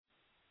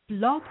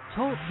Blog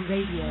Talk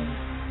Radio.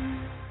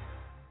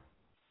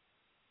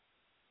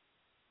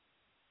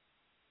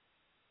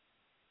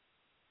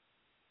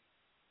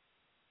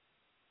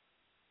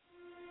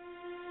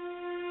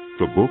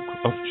 The Book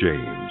of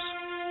James.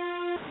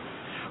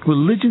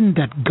 Religion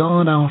that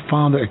God our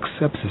Father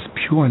accepts as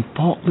pure and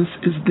faultless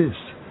is this: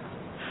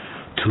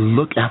 to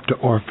look after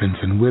orphans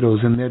and widows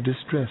in their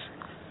distress,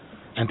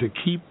 and to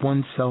keep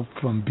oneself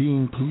from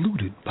being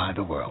polluted by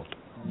the world.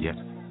 Yet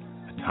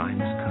a time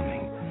is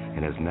coming,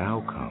 and has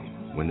now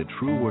come, when the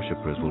true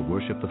worshipers will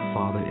worship the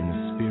Father in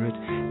the Spirit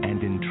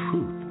and in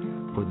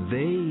truth, for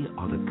they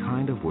are the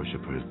kind of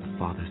worshipers the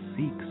Father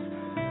seeks.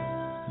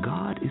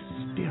 God is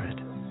Spirit,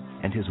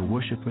 and His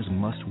worshipers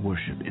must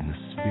worship in the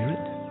Spirit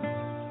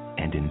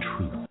and in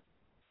truth.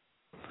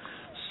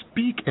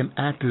 Speak and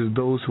act as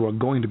those who are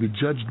going to be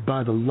judged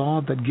by the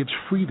law that gives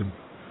freedom,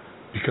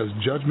 because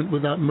judgment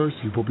without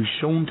mercy will be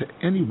shown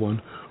to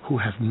anyone who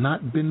has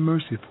not been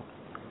merciful.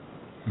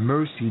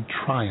 Mercy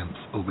triumphs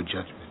over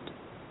judgment.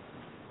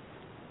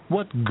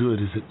 What good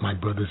is it, my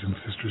brothers and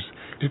sisters,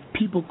 if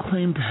people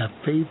claim to have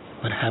faith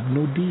but have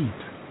no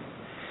deeds?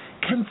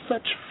 Can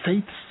such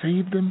faith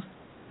save them?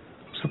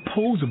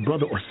 Suppose a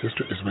brother or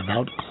sister is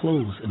without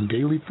clothes and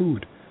daily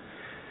food.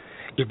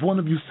 If one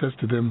of you says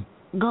to them,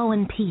 "Go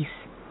in peace,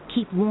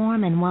 keep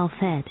warm and well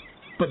fed,"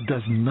 but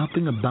does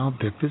nothing about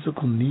their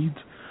physical needs,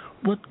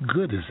 what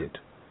good is it?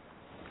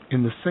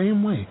 In the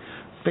same way,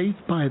 faith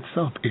by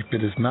itself, if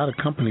it is not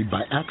accompanied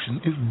by action,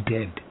 is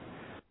dead.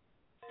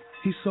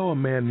 He saw a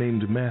man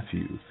named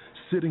Matthew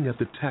sitting at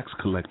the tax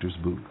collector's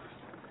booth.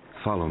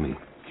 "Follow me,"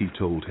 he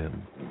told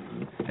him.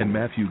 And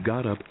Matthew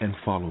got up and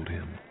followed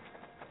him.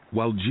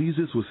 While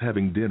Jesus was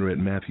having dinner at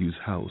Matthew's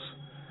house,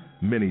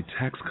 many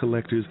tax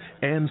collectors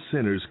and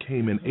sinners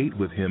came and ate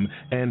with him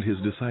and his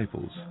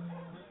disciples.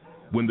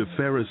 When the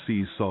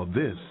Pharisees saw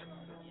this,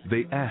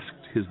 they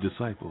asked his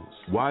disciples,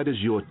 "Why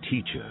does your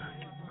teacher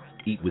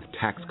eat with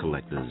tax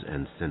collectors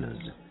and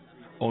sinners?"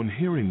 On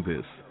hearing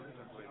this,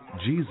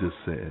 Jesus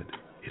said,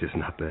 "It is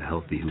not the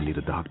healthy who need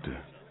a doctor,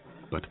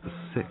 but the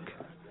sick.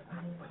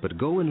 But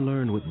go and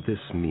learn what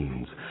this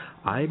means.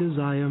 I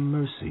desire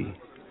mercy,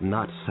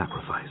 not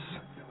sacrifice.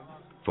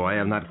 For I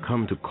have not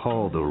come to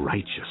call the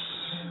righteous,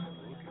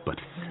 but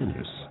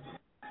sinners."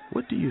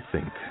 What do you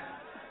think?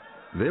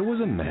 There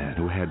was a man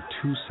who had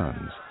 2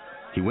 sons.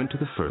 He went to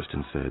the first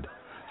and said,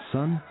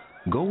 "Son,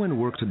 go and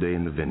work today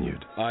in the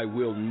vineyard." "I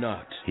will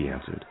not," he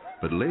answered.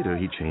 But later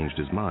he changed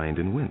his mind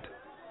and went.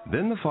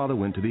 Then the father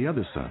went to the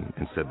other son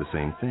and said the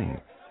same thing.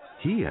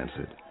 He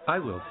answered, "I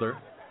will, sir."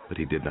 But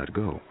he did not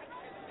go.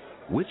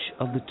 Which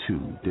of the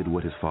 2 did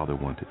what his father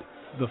wanted?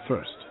 "The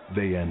first,"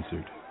 they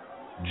answered.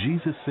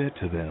 Jesus said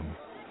to them,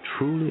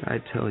 "Truly I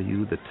tell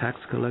you, the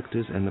tax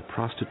collectors and the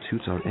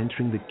prostitutes are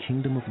entering the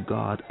kingdom of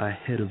God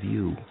ahead of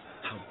you.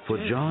 For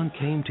John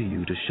came to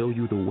you to show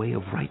you the way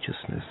of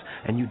righteousness,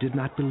 and you did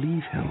not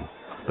believe him.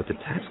 But the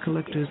tax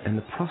collectors and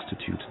the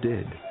prostitutes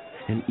did.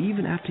 And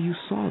even after you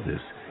saw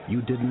this,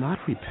 you did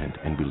not repent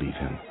and believe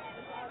him."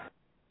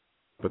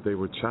 But they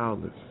were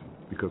childless,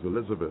 because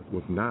Elizabeth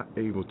was not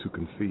able to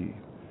conceive,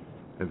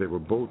 and they were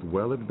both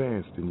well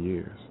advanced in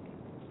years.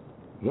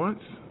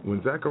 Once,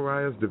 when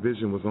Zechariah's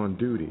division was on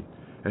duty,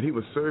 and he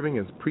was serving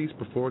as priest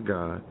before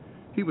God,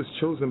 he was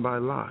chosen by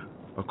lot,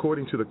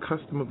 according to the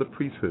custom of the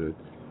priesthood,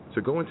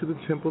 to go into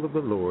the temple of the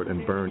Lord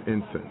and burn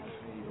incense.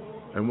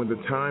 And when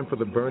the time for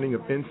the burning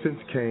of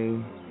incense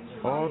came,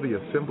 all the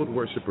assembled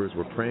worshipers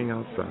were praying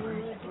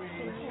outside.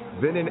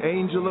 Then an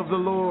angel of the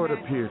Lord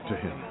appeared to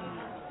him,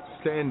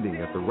 standing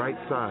at the right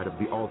side of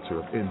the altar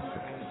of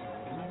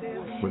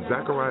incense. When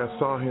Zechariah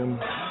saw him,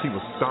 he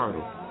was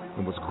startled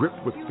and was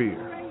gripped with fear.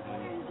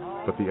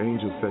 But the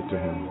angel said to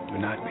him, "Do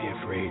not be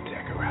afraid,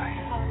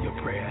 Zechariah. Your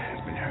prayer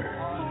has been heard.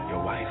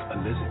 Your wife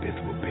Elizabeth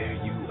will bear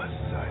you a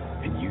son,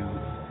 and you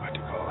are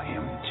to call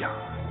him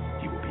John.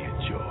 He will be a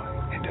joy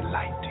and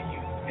delight to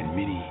you, and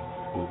many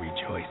will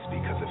rejoice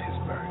because of his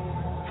birth.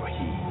 For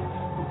he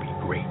will be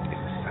great in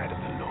the sight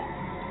of the Lord.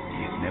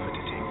 He is never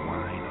to take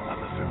wine or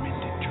other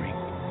fermented drink,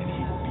 and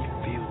he will be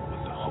filled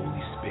with the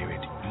Holy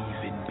Spirit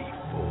even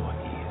before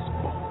he is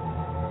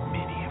born.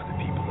 Many of the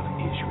people of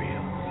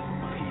Israel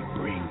will he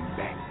bring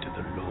back to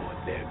the Lord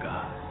their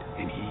God,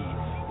 and he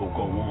will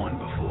go on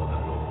before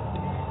the Lord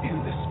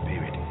in the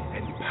spirit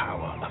and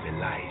power of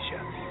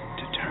Elijah,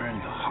 to turn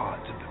the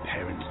hearts of the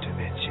parents to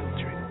their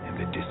children, and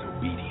the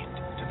disobedient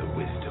to the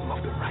wisdom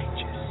of the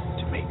righteous,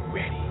 to make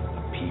ready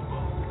a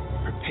people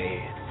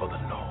prepared for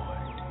the Lord."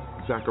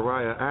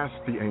 Zechariah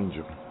asked the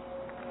angel,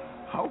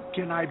 "How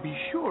can I be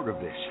sure of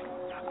this?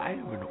 I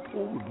am an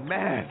old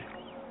man,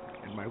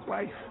 and my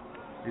wife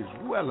is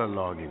well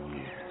along in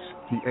years."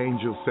 The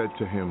angel said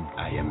to him,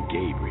 "I am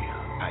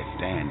Gabriel. I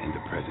stand in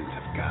the presence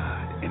of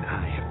God, and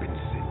I have been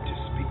sent to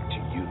speak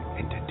to you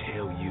and to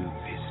tell you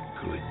this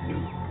good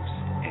news.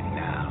 And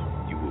now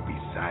you will be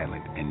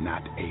silent and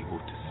not able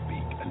to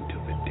speak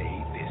until the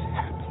day this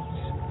happens,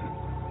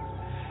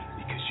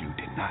 because you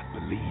did not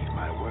believe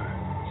my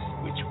words,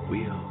 which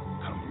will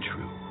come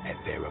true at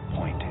their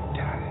appointed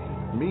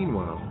time."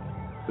 Meanwhile,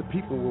 the the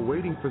people were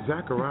waiting for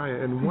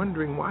Zechariah and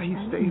wondering why he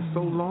stayed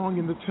so long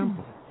in the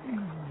temple.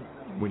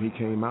 When he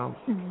came out,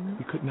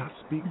 he could not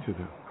speak to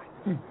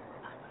them.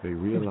 They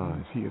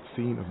realized he had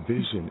seen a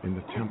vision in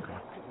the temple,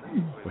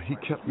 but he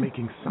kept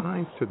making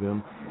signs to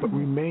them but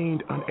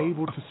remained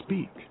unable to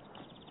speak.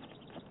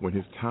 When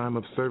his time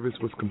of service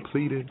was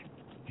completed,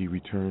 he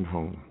returned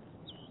home.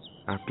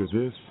 After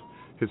this,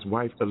 his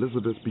wife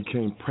Elizabeth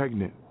became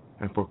pregnant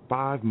and for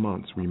 5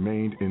 months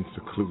remained in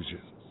seclusion.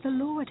 The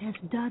Lord has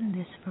done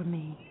this for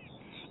me.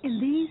 In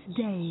these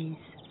days,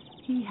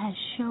 he has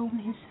shown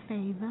his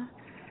favor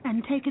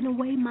and taken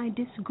away my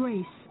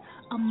disgrace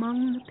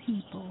among the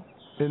people.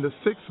 In the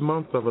 6th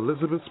month of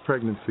Elizabeth's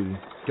pregnancy,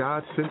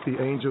 God sent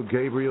the angel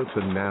Gabriel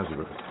to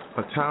Nazareth,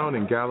 a town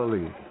in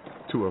Galilee,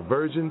 to a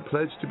virgin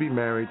pledged to be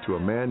married to a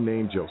man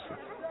named Joseph,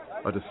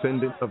 a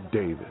descendant of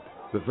David.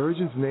 The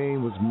virgin's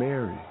name was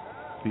Mary.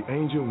 The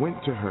angel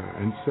went to her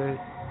and said,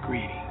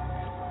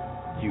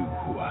 Greetings, you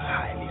who are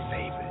highly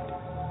favored.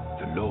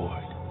 The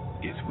Lord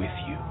is with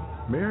you.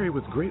 Mary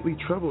was greatly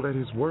troubled at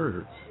his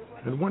words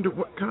and wondered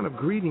what kind of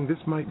greeting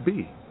this might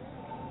be.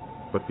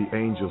 But the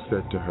angel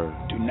said to her,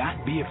 Do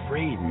not be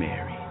afraid,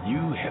 Mary.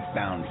 You have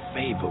found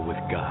favor with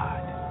God.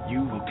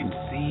 You will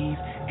conceive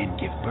and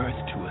give birth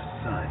to a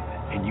son,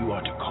 and you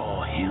are to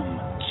call him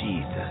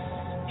Jesus.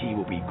 He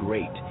will be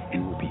great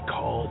and will be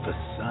called the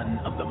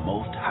Son of the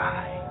Most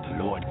High.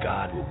 The Lord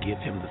God will give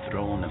him the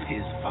throne of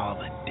his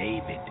father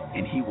David,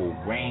 and he will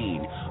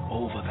reign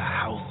over the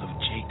house of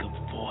Jacob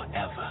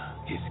forever.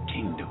 His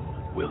kingdom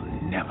will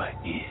never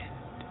end.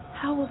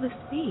 How will this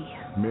be?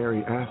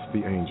 Mary asked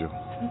the angel.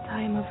 Since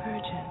I am a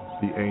virgin.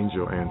 The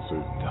angel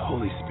answered, The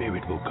Holy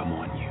Spirit will come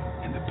on you,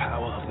 and the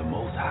power of the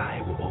Most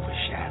High will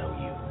overshadow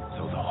you.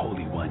 So the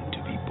Holy One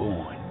to be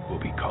born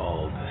will be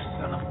called the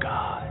Son of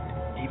God.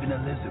 Even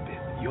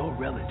Elizabeth, your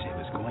relative,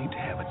 is going to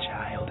have a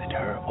child in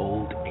her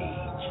old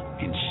age,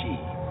 and she,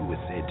 who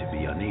is said to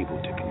be unable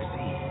to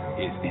conceive,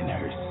 is in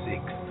her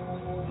 6th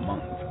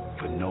month,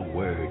 for no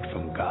word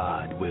from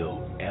God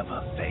will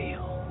ever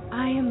fail.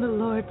 I am the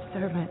Lord's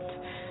servant.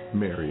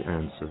 Mary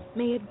answered.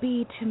 May it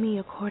be to me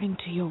according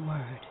to your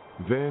word.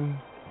 Then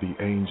the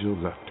angel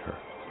left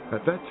her.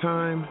 At that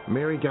time,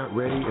 Mary got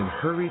ready and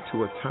hurried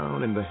to a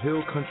town in the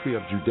hill country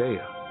of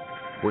Judea,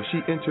 where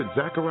she entered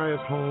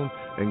Zechariah's home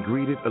and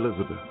greeted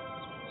Elizabeth.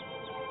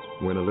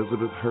 When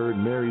Elizabeth heard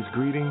Mary's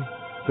greeting,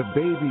 the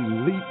baby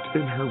leaped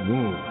in her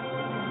womb,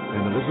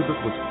 and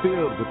Elizabeth was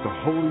filled with the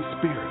Holy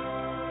Spirit.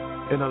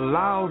 In a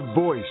loud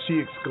voice,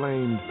 she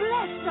exclaimed,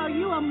 Blessed are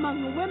you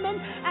among women,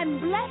 and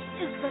blessed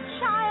is the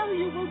child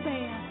you will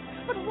bear.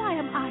 But why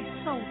am I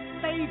so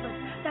favored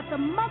that the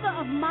mother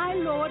of my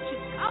Lord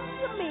should come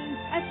to me?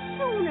 As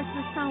soon as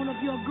the sound of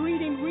your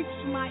greeting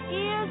reached my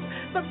ears,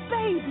 the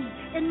baby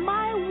in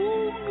my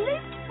womb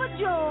leaped for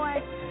joy.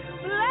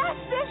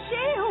 Blessed is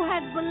she who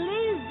has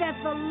believed that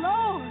the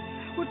Lord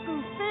would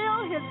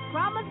fulfill his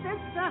promises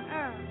to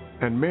her.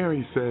 And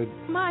Mary said,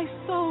 My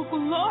soul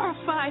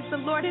glorifies the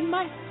Lord, and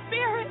my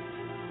spirit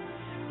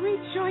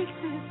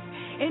rejoices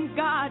in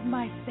God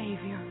my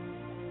Savior.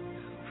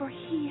 For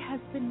he has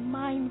been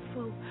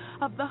mindful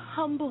of the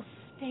humble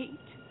state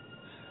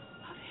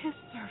of his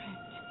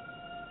servant.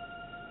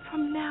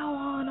 From now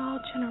on all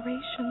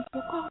generations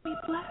will call me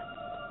blessed.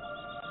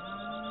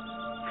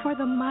 For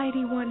the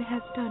Mighty One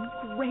has done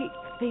great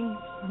things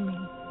for me.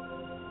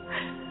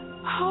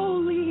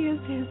 Holy is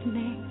his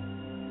name.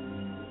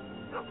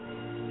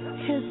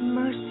 His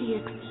mercy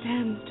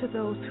extends to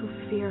those who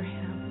fear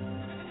him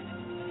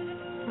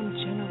from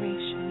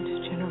generation to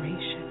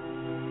generation.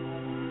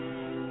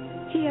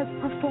 He has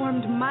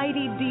performed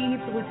mighty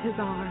deeds with his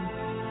arm.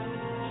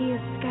 He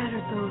has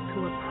scattered those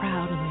who are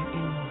proud in their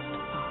inmost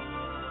thoughts.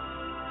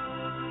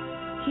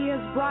 He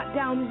has brought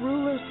down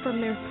rulers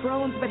from their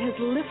thrones, but has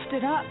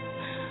lifted up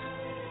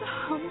the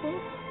humble.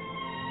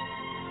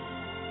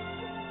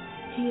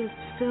 He has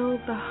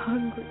filled the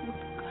hungry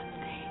with good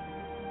things,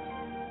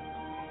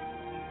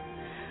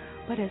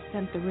 but has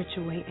sent the rich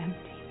away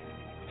empty.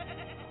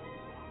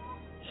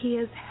 He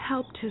has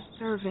helped his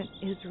servant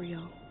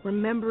Israel,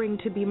 remembering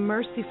to be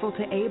merciful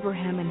to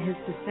Abraham and his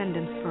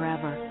descendants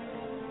forever,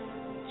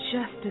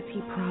 just as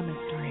he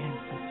promised our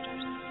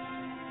ancestors.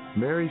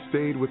 Mary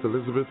stayed with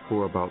Elizabeth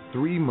for about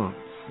 3 months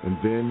and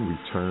then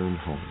returned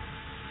home.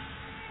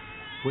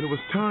 When it was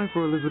time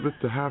for Elizabeth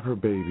to have her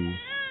baby,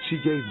 she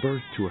gave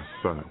birth to a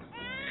son.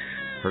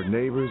 Her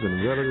neighbors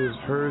and relatives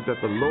heard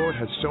that the Lord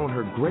had shown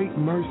her great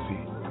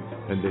mercy,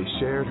 and they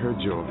shared her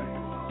joy.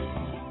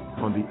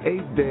 On the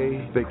 8th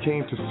day, they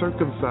came to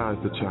circumcise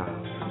the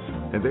child,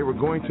 and they were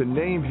going to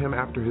name him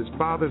after his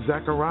father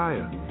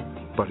Zechariah.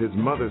 But his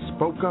mother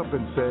spoke up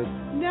and said,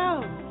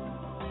 No,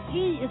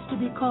 he is to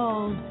be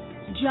called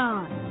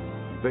John.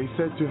 They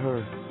said to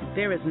her,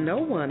 There is no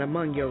one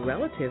among your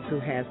relatives who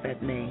has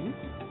that name.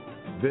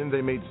 Then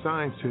they made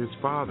signs to his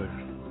father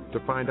to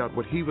find out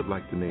what he would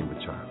like to name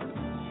the child.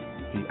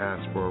 He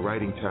asked for a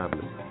writing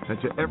tablet, and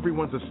to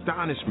everyone's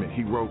astonishment,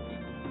 he wrote,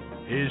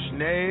 His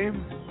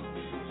name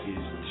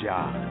is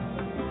John.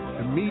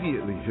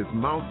 Immediately his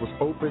mouth was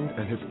opened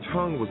and his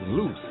tongue was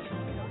loosed,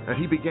 and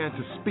he began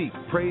to speak,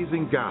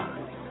 praising God.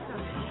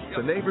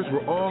 The neighbors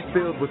were all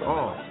filled with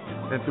awe,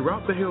 and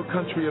throughout the hill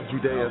country of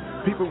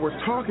Judea, people were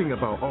talking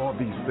about all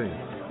these things.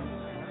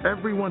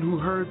 Everyone who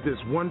heard this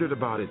wondered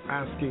about it,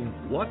 asking,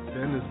 "What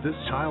then is this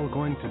child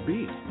going to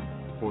be?"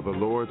 For the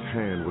Lord's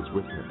hand was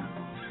with him.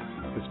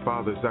 His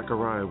father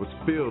Zechariah was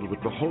filled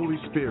with the Holy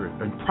Spirit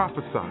and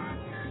prophesied,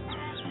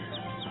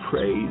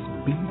 "Praise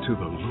be to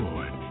the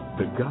Lord,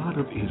 the God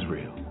of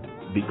Israel,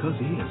 because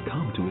he has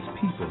come to his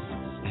people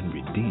and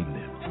redeemed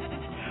them.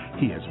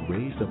 He has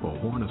raised up a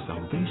horn of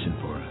salvation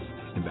for us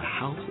in the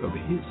house of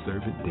his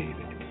servant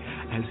David,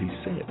 as he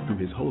said through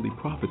his holy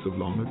prophets of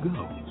long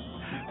ago,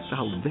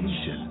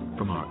 salvation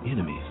from our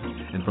enemies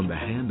and from the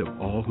hand of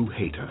all who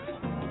hate us,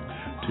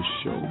 to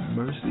show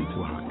mercy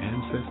to our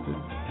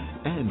ancestors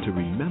and to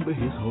remember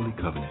his holy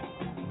covenant,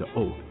 the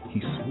oath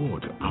he swore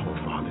to our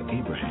father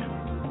Abraham,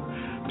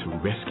 to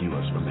rescue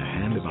us from the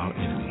hand of our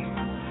enemies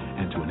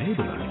and to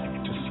enable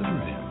us to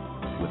serve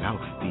him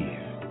without fear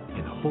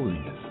in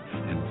holiness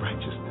and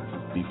righteousness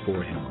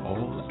before him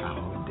all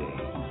our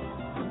days.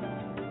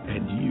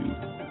 And you,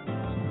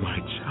 my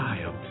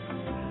child,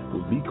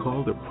 will be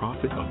called a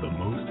prophet of the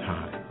Most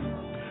High,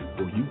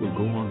 for you will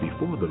go on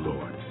before the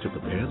Lord to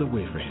prepare the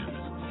way for him,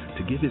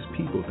 to give his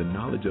people the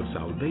knowledge of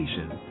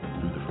salvation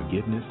through the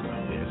forgiveness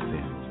of their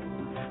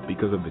sins,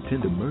 because of the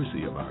tender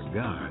mercy of our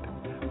God,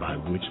 by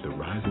which the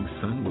rising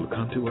sun will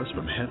come to us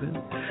from heaven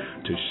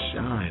to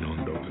shine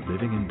on those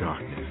living in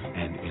darkness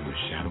and in the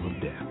shadow of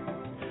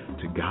death,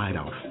 to guide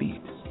our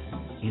feet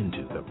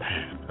into the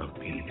path of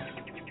peace."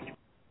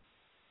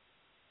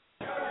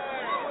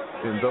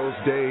 In those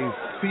days,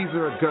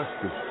 Caesar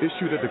Augustus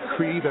issued a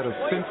decree that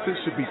a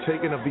census should be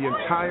taken of the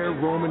entire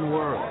Roman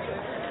world.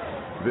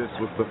 This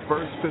was the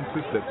first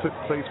census that took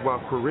place while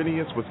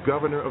Quirinius was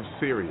governor of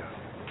Syria,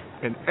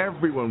 and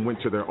everyone went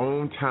to their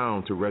own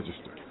town to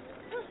register.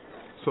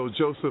 So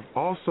Joseph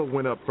also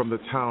went up from the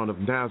town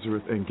of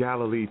Nazareth in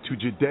Galilee to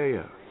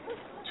Judea,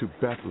 to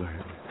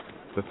Bethlehem,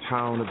 the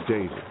town of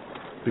David,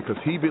 because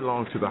he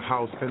belonged to the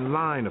house and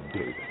line of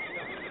David.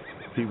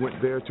 He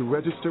went there to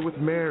register with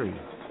Mary,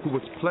 who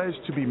was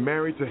pledged to be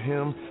married to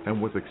him and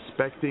was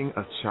expecting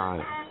a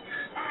child.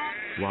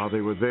 While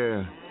they were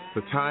there,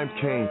 the time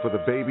came for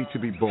the baby to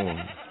be born,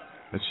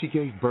 and she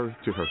gave birth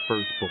to her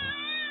firstborn,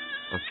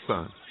 a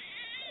son.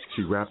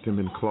 She wrapped him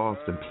in cloth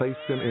and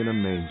placed him in a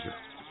manger,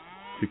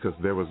 because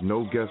there was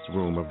no guest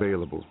room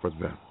available for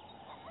them.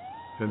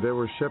 And there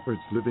were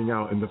shepherds living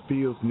out in the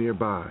fields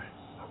nearby,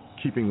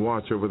 keeping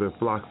watch over their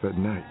flocks at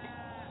night.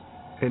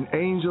 An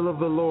angel of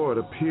the Lord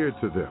appeared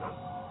to them,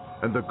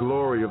 and the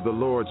glory of the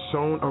Lord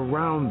shone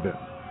around them,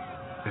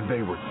 and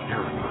they were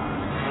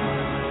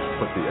terrified.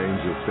 But the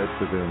angel said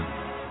to them,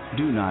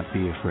 "Do not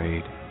be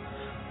afraid.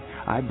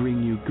 I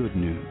bring you good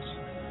news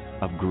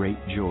of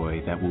great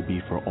joy that will be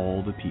for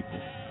all the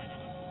people.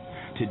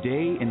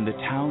 Today in the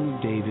town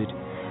of David,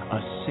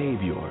 a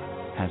Savior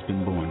has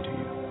been born to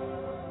you.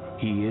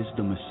 He is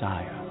the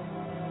Messiah,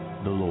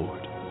 the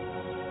Lord.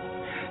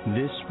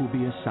 This will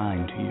be a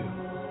sign to you.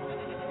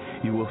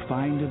 You will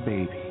find a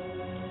baby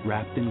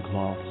wrapped in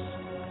cloths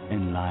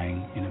and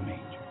lying in a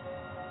manger."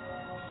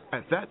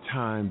 At that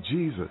time,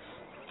 Jesus,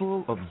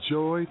 full of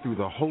joy through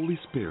the Holy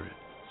Spirit,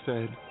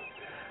 said,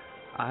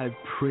 "I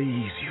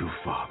praise you,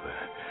 Father,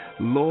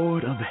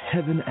 Lord of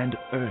heaven and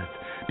earth,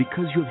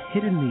 because you have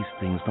hidden these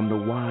things from the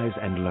wise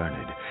and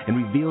learned and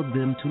revealed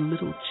them to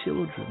little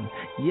children.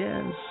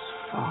 Yes,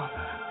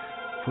 Father,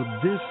 for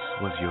this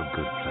was your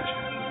good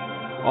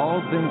pleasure.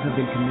 All things have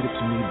been committed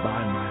to me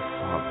by my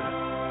Father.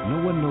 No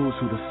one knows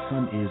who the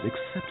Son is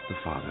except the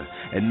Father,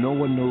 and no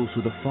one knows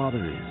who the Father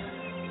is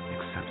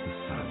except the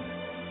Son,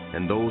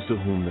 and those to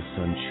whom the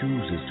Son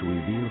chooses to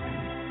reveal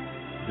him."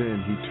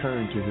 Then he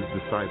turned to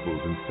his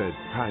disciples and said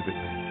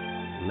privately,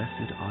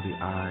 "Blessed are the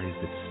eyes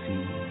that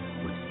see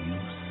what you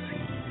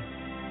see.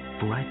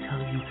 For I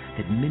tell you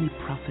that many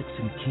prophets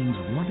and kings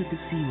wanted to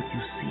see what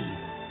you see,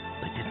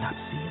 but did not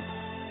see it,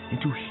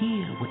 and to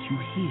hear what you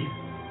hear,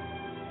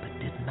 but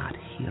did not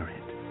hear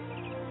it."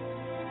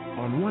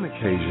 On one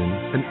occasion,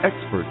 an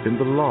expert in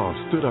the law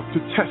stood up to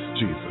test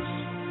Jesus.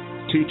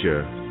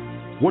 "Teacher,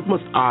 what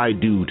must I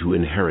do to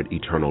inherit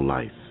eternal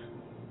life?"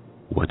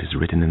 "What is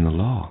written in the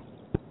law?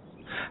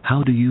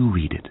 How do you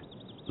read it?"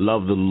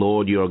 "Love the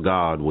Lord your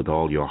God with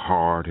all your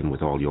heart and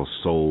with all your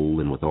soul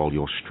and with all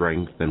your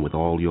strength and with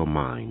all your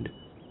mind,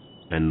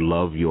 and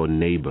love your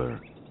neighbor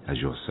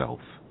as yourself."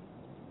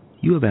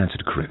 "You have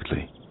answered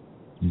correctly.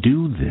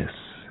 Do this,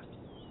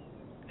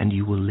 and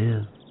you will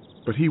live."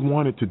 But he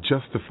wanted to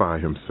justify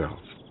himself.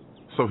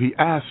 So he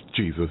asked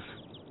Jesus,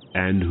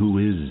 "And who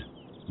is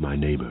my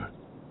neighbor?"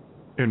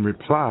 In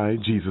reply,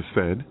 Jesus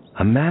said,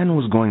 "A man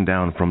was going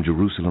down from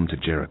Jerusalem to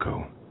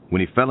Jericho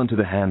when he fell into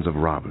the hands of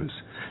robbers.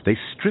 They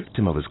stripped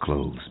him of his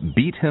clothes,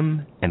 beat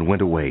him, and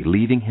went away,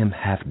 leaving him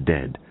half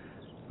dead.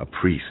 A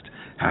priest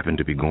happened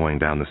to be going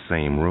down the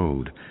same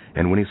road,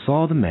 and when he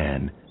saw the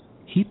man,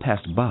 he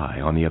passed by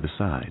on the other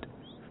side.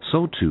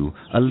 So too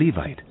a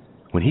Levite,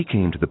 when he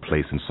came to the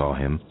place and saw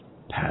him,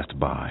 passed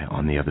by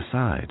on the other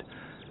side.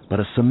 But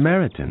a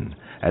Samaritan,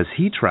 as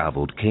he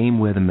traveled, came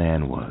where the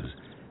man was,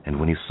 and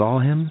when he saw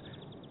him,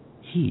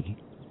 he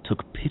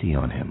took pity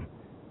on him.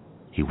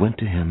 He went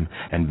to him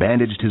and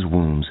bandaged his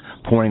wounds,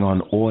 pouring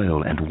on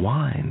oil and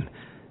wine.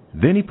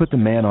 Then he put the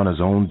man on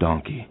his own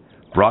donkey,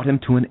 brought him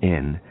to an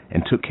inn,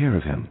 and took care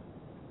of him.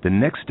 The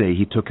next day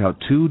he took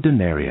out 2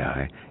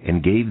 denarii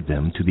and gave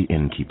them to the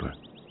innkeeper.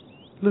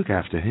 "Look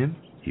after him,"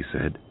 he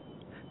said,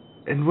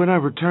 "and when I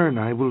return,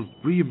 I will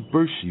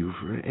reimburse you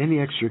for any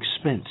extra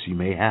expense you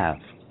may have."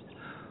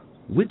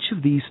 Which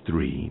of these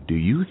 3 do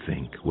you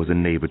think was a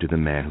neighbor to the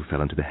man who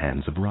fell into the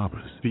hands of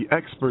robbers? The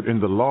expert in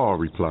the law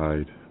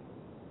replied,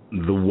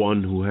 "The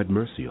one who had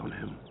mercy on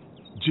him."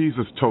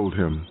 Jesus told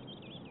him,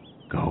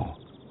 "Go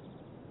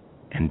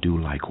and do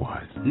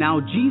likewise." Now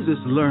Jesus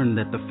learned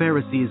that the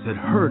Pharisees had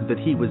heard that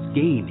he was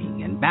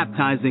gaining and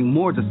baptizing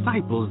more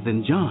disciples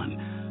than John,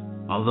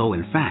 although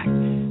in fact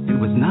it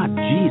was not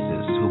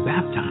Jesus who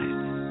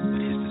baptized,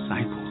 but his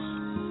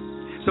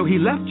disciples. So he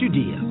left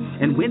Judea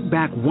and went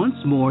back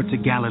once more to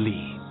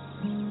Galilee.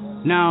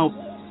 Now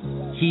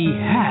he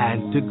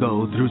had to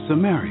go through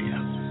Samaria.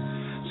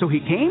 So he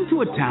came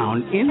to a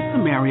town in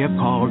Samaria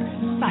called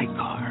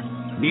Sychar,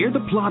 near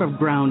the plot of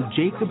ground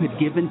Jacob had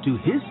given to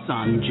his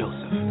son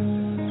Joseph.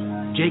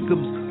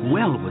 Jacob's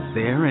well was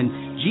there, and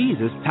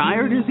Jesus,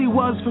 tired as he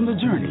was from the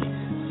journey,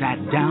 sat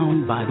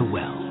down by the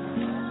well.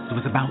 It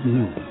was about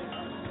noon.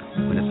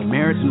 When a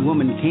Samaritan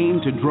woman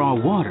came to draw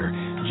water,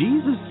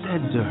 Jesus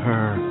said to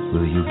her,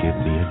 "Will you give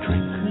me a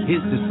drink?"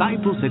 His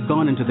disciples had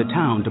gone into the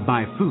town to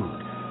buy food.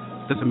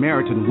 The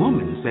Samaritan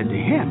woman said to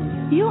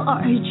him, "You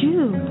are a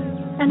Jew,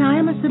 and I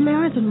am a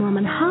Samaritan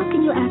woman. How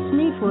can you ask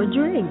me for a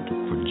drink?"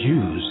 For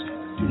Jews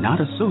do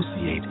not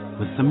associate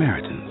with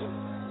Samaritans.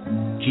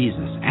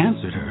 Jesus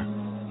answered her,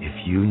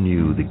 "If you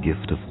knew the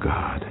gift of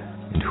God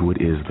and who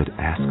it is that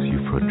asks you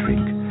for a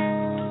drink,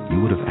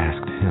 you would have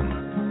asked him,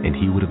 and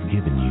he would have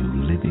given you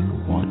living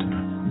water."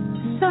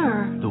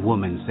 "Sir," the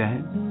woman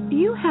said,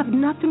 "you have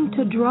nothing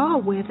to draw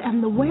with,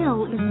 and the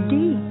well is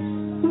deep.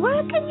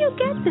 Where can you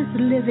get this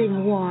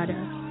living water?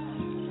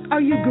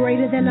 Are you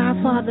greater than our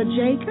father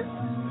Jacob,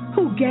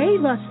 who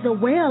gave us the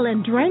well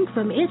and drank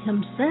from it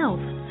himself,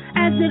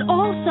 as did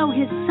also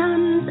his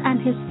sons and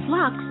his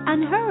flocks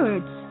and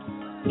herds?"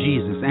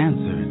 Jesus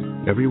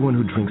answered, "Everyone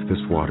who drinks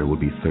this water will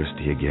be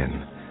thirsty again,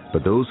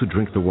 but those who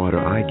drink the water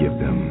I give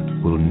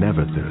them will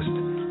never thirst.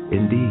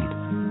 Indeed,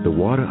 the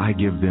water I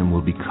give them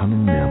will become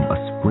in them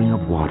a spring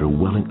of water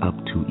welling up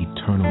to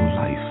eternal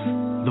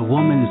life." The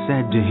woman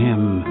said to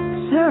him,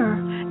 "Sir,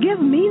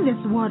 give me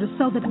this water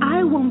so that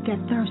I won't get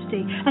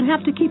thirsty and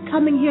have to keep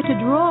coming here to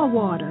draw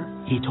water."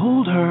 He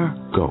told her,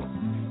 "Go,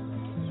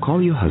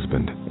 call your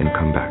husband and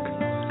come back."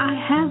 "I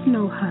have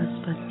no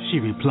husband," she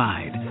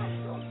replied.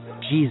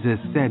 Jesus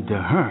said to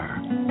her,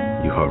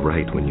 "You are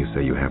right when you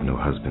say you have no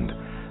husband.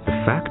 The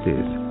fact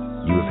is,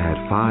 you have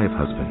had 5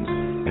 husbands,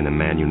 and the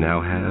man you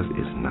now have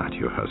is not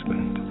your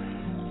husband.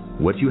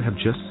 What you have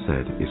just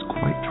said is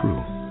quite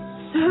true."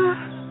 "Sir,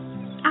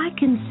 I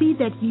can see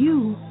that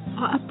you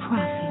are a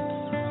prophet.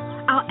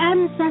 Our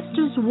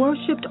ancestors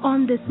worshipped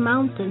on this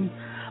mountain,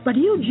 but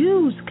you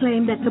Jews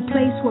claim that the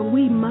place where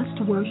we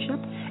must worship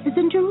is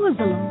in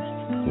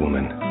Jerusalem."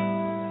 "Woman,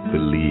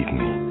 believe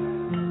me,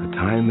 the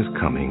time is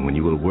coming when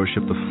you will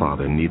worship the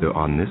Father neither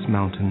on this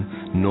mountain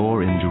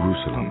nor in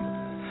Jerusalem.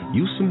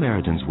 You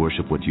Samaritans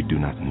worship what you do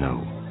not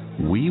know.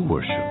 We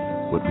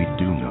worship what we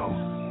do know.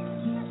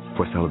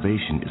 For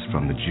salvation is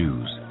from the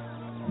Jews.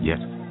 Yet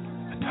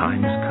the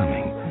time is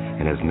coming,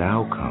 and has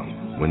now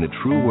come, when the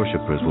true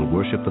worshipers will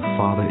worship the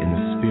Father in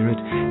the Spirit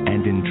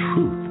and in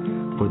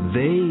truth, for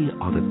they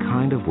are the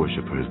kind of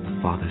worshipers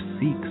the Father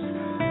seeks.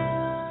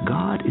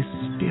 God is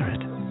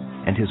Spirit,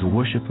 and his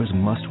worshipers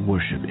must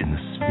worship in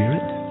the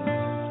Spirit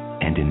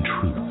and in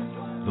truth."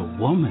 The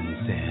woman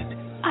said,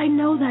 "I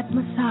know that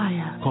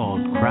Messiah,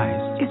 called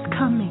Christ, is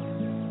coming.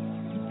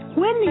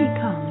 When he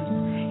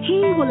comes, he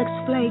will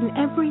explain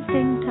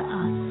everything to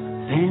us."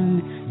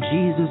 Then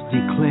Jesus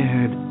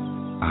declared,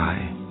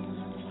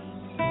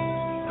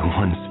 The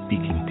one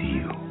speaking to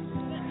you,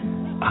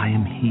 I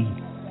am he."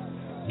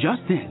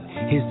 Just then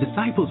his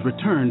disciples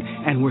returned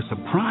and were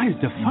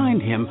surprised to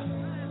find him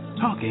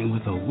talking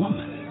with a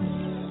woman.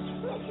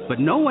 But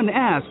no one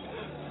asked,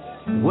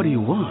 "What do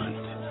you want?"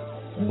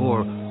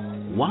 or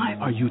 "Why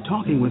are you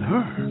talking with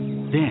her?"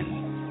 Then,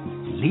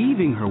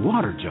 leaving her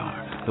water jar,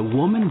 the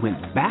woman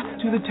went back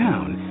to the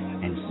town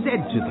and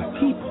said to the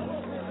people,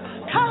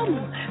 "Come,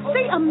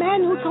 see a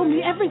man who told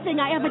me everything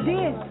I ever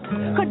did.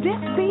 Could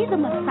this be the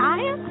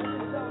Messiah?"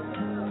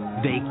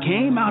 They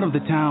came out of the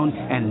town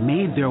and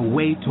made their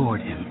way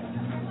toward him.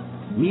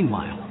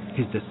 Meanwhile,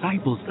 his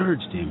disciples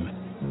urged him,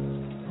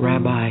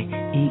 "Rabbi,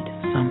 eat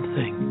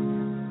something."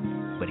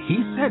 But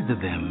he said to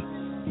them,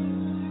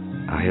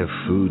 "I have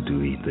food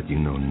to eat that you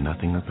know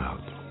nothing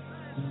about."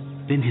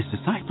 Then his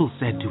disciples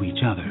said to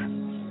each other,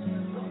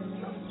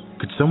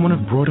 "Could someone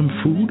have brought him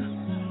food?"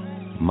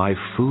 "My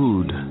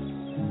food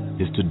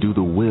is to do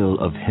the will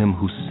of him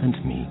who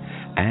sent me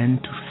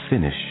and to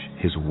finish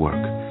his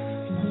work.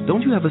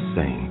 Don't you have a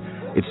saying,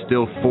 'It's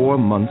still 4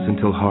 months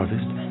until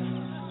harvest'?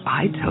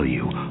 I tell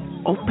you,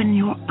 open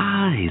your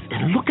eyes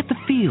and look at the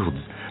fields.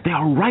 They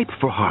are ripe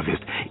for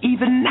harvest.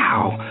 Even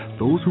now,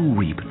 those who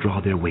reap draw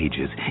their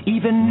wages.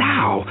 Even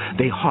now,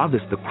 they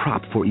harvest the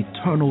crop for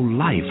eternal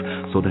life,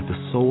 so that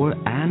the sower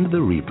and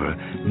the reaper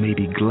may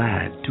be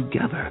glad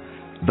together.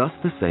 Thus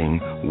the saying,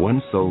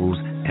 one sows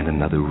and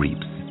another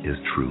reaps, is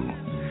true.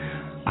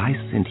 I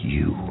sent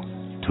you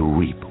to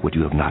reap what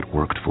you have not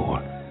worked for.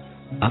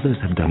 Others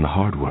have done the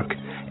hard work,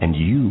 and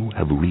you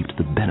have reaped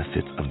the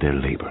benefits of their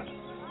labor.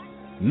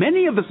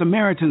 Many of the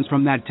Samaritans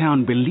from that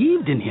town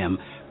believed in him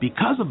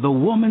because of the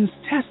woman's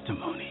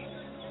testimony.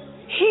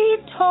 He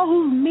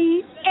told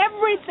me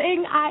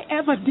everything I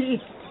ever did.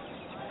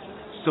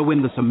 So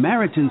when the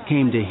Samaritans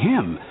came to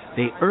him,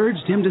 they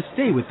urged him to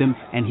stay with them,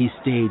 and he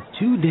stayed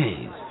 2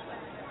 days.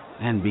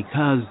 And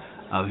because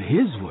of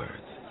his words,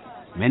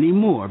 many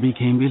more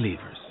became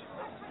believers.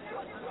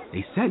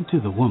 They said to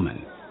the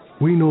woman,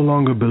 "We no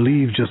longer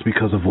believe just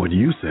because of what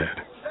you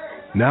said.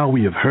 Now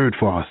we have heard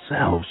for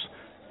ourselves,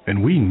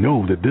 and we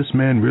know that this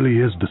man really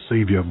is the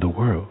Savior of the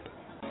world."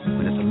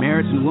 When a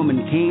Samaritan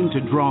woman came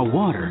to draw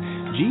water,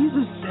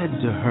 Jesus said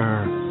to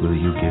her, "Will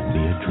you give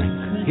me a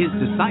drink?" His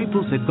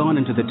disciples had gone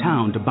into the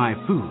town to buy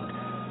food.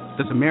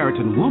 The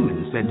Samaritan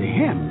woman said to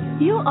him,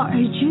 "You are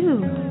a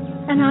Jew,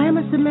 and I am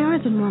a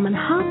Samaritan woman.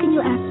 How can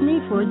you ask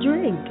me for a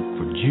drink?"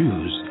 For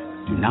Jews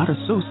do not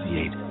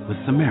associate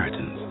with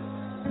Samaritans.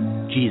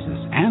 Jesus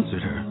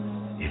answered her,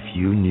 "If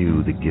you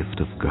knew the gift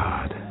of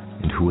God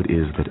and who it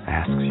is that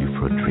asks you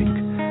for a drink,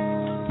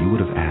 you would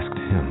have asked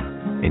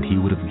him, and he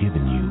would have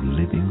given you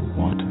living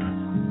water."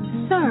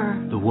 "Sir,"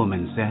 the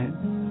woman said,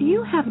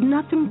 "you have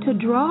nothing to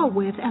draw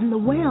with, and the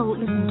well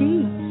is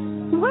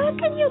deep. Where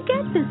can you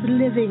get this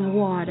living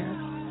water?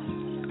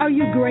 Are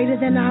you greater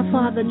than our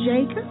father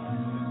Jacob,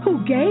 who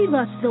gave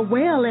us the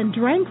well and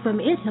drank from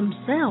it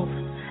himself,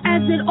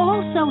 as did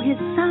also his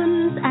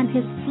sons and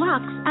his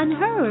flocks and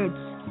herds?"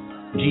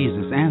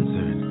 Jesus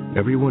answered,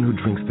 "Everyone who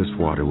drinks this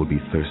water will be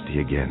thirsty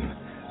again,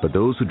 but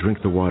those who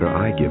drink the water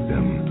I give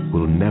them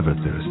will never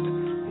thirst.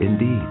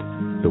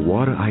 Indeed, the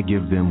water I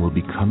give them will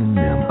become in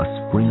them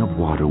a spring of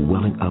water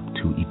welling up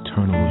to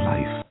eternal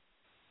life."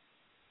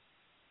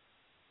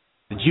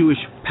 The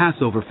Jewish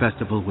Passover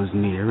festival was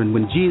near, and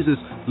when Jesus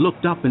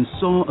looked up and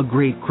saw a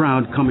great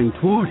crowd coming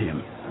toward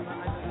him,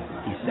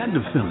 he said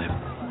to Philip,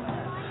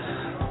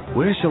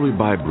 "Where shall we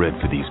buy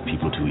bread for these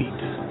people to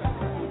eat?"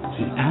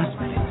 He asked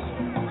this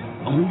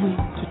only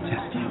to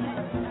test him,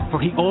 for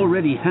he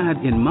already had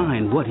in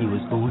mind what he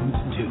was going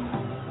to do.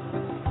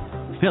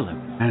 Philip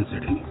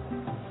answered him,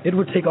 "It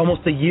would take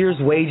almost a year's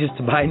wages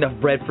to buy enough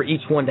bread for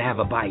each one to have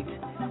a bite."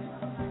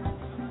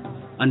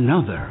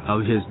 Another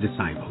of his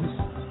disciples,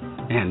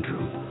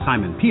 Andrew,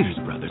 Simon Peter's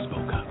brother,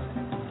 spoke up.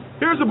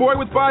 "Here's a boy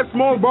with 5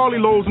 small barley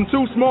loaves and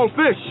 2 small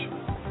fish.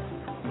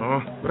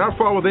 But how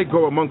far will they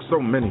go among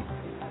so many?"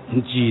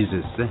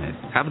 Jesus said,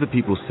 "Have the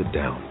people sit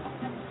down."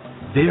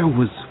 There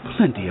was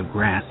plenty of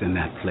grass in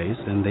that place,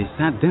 and they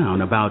sat down.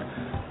 About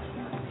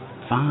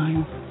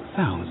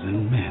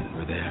 5,000 men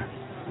were there.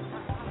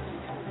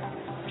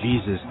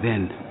 Jesus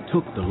then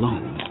took the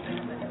loaves,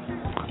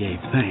 gave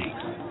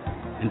thanks,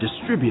 and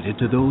distributed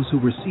to those who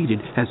were seated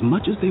as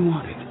much as they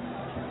wanted.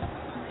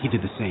 He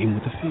did the same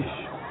with the fish.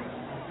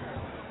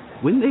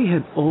 When they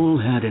had all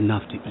had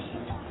enough to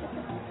eat,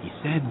 he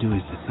said to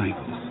his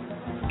disciples,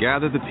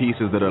 "Gather the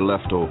pieces that are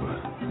left over.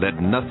 Let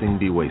nothing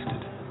be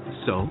wasted."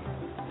 So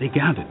they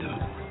gathered them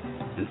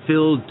and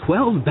filled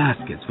 12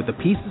 baskets with the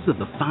pieces of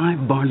the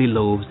 5 barley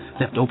loaves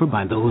left over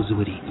by those who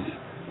had eaten.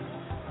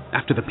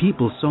 After the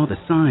people saw the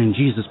sign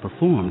Jesus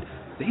performed,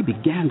 they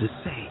began to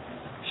say,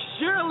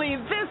 "Surely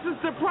this is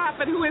the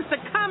prophet who is to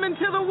come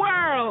into the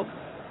world."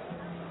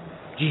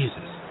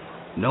 Jesus,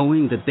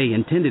 knowing that they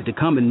intended to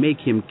come and make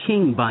him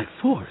king by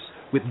force,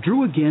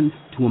 withdrew again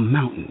to a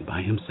mountain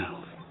by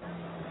himself.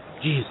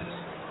 Jesus,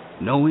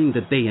 knowing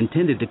that they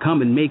intended to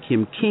come and make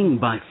him king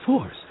by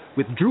force,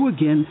 withdrew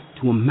again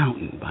to a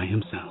mountain by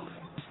himself.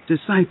 His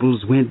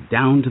disciples went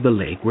down to the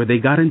lake, where they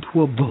got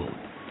into a boat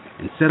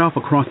and set off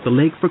across the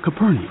lake for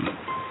Capernaum.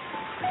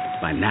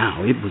 By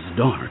now it was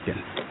dark,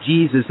 and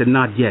Jesus had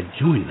not yet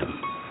joined them.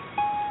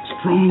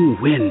 Strong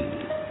wind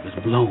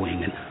was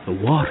blowing, and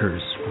the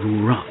waters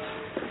grew rough.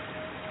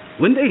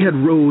 When they had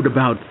rowed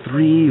about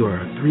 3 or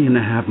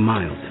 3.5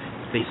 miles,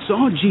 they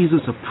saw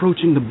Jesus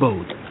approaching the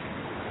boat,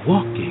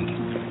 walking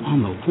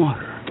on the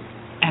water,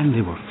 and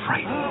they were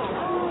frightened.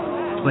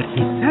 But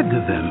he said to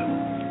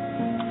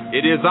them,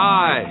 "It is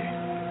I.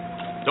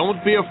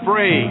 Don't be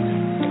afraid."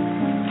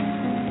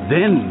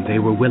 Then they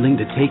were willing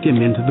to take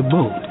him into the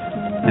boat,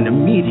 and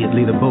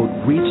immediately the boat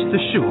reached the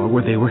shore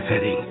where they were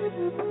heading.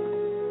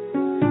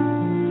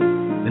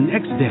 The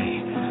next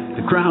day,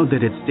 the crowd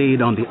that had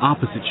stayed on the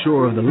opposite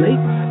shore of the lake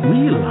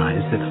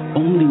realized that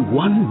only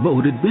one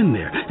boat had been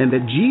there, and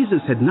that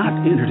Jesus had not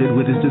entered it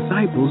with his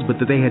disciples, but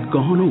that they had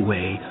gone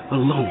away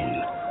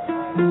alone.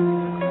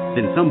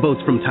 Then some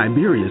boats from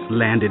Tiberias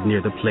landed near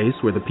the place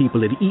where the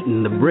people had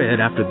eaten the bread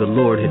after the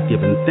Lord had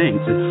given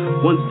thanks.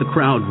 And once the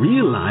crowd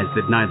realized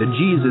that neither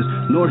Jesus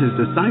nor his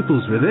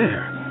disciples were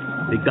there,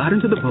 they got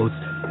into the boats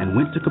and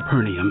went to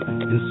Capernaum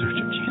in search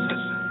of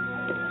Jesus.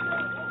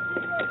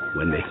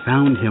 When they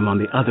found him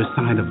on the other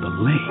side of the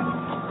lake,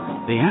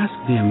 they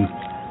asked him,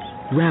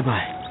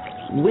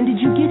 Rabbi, when did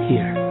you get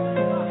here?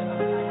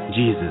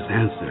 Jesus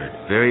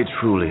answered, Very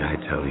truly, I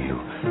tell you,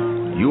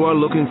 you are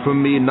looking for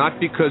me not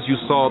because you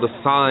saw the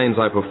signs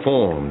I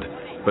performed,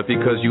 but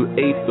because you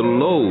ate the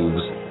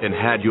loaves and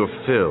had your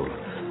fill.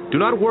 Do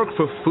not work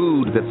for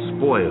food that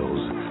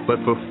spoils,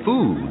 but for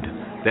food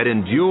that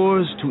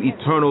endures to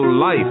eternal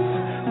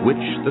life,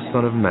 which the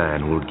Son of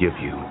Man will give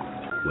you.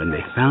 When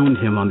they found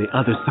him on the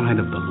other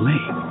side of the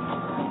lake,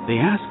 they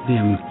asked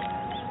him,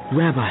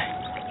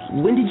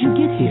 Rabbi, when did you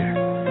get here?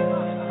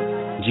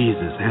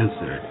 Jesus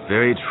answered,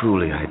 Very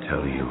truly, I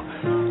tell you,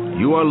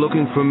 you are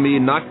looking for me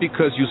not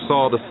because you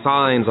saw the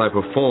signs I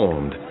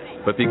performed,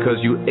 but because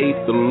you ate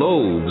the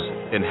loaves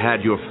and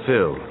had your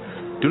fill.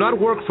 Do not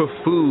work for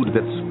food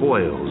that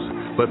spoils,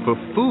 but for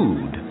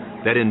food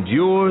that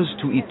endures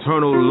to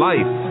eternal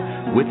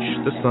life, which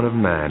the Son of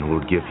Man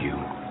will give you.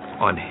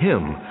 On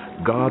him,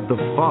 God the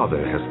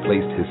Father has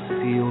placed his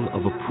seal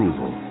of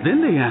approval.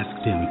 Then they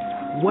asked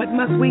him, What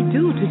must we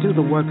do to do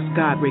the works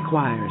God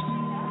requires?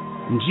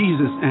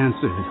 Jesus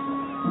answered,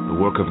 The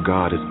work of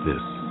God is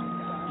this,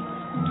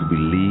 to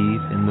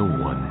believe in the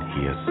one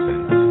he has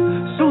sent.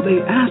 So they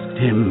asked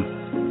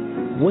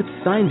him, What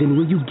sign then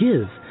will you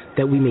give,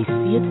 that we may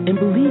see it and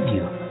believe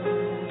you?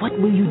 What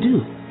will you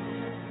do?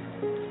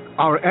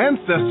 Our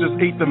ancestors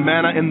ate the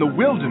manna in the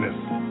wilderness,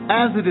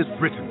 as it is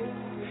written,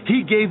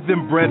 He gave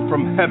them bread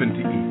from heaven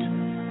to eat.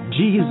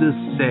 Jesus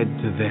said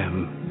to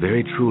them,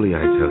 Very truly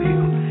I tell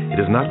you, it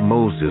is not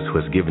Moses who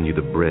has given you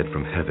the bread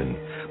from heaven,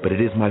 but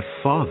it is my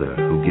Father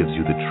who gives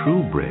you the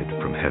true bread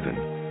from heaven.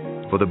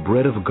 For the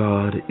bread of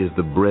God is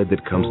the bread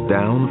that comes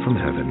down from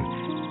heaven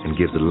and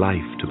gives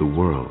life to the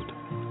world.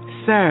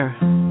 Sir,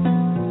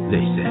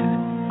 they said,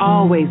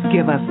 always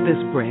give us this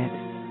bread.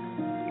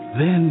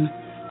 Then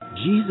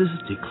Jesus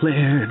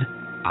declared,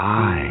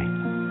 I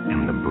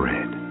am the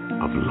bread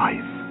of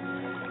life.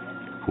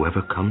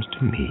 Whoever comes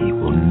to me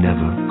will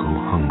never go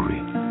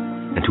hungry,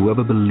 and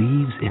whoever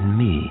believes in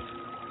me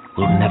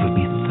will never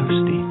be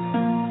thirsty.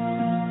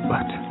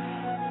 But,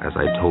 as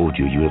I told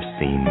you, you have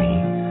seen me,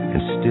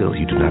 and still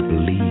you do not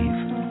believe.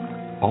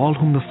 All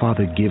whom the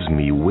Father gives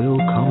me will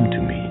come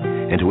to me,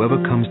 and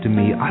whoever comes to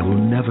me I will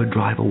never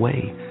drive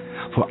away.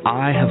 For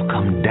I have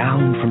come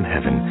down from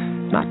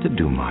heaven, not to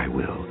do my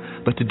will,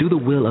 but to do the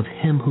will of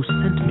him who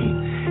sent me.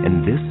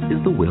 And this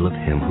is the will of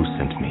him who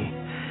sent me,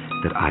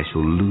 that I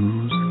shall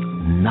lose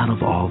none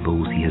of all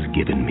those he has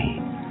given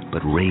me,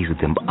 but raise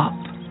them up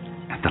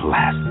at the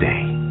last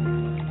day.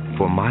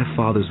 For my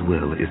Father's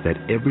will is that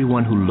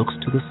everyone who looks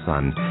to the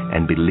Son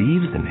and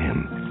believes in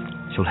him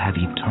shall have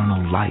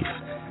eternal life,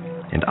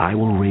 and I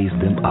will raise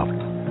them up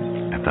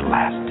at the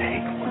last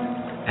day.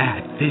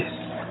 At this,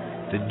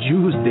 the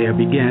Jews there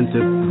began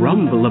to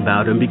grumble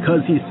about him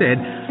because he said,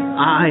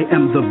 I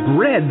am the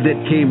bread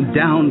that came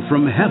down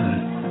from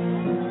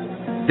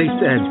heaven. They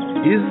said,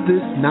 Is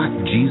this not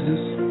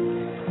Jesus,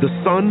 the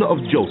son of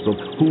Joseph,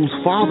 whose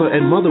father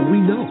and mother we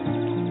know?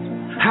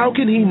 How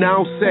can he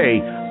now say,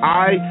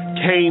 I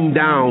came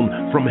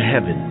down from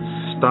heaven?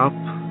 Stop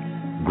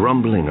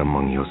grumbling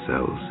among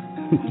yourselves.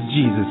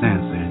 Jesus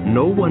answered,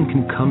 No one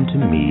can come to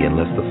me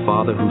unless the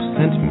Father who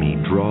sent me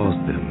draws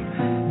them,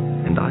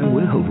 and I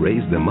will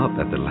raise them up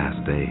at the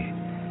last day.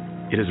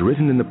 It is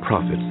written in the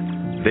prophets,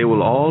 they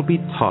will all be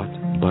taught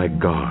by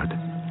God.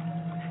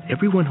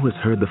 Everyone who has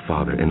heard the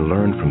Father and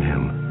learned from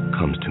him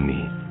comes to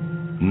me.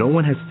 No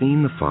one has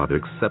seen the Father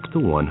except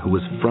the one who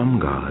is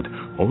from God.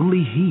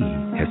 Only he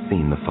has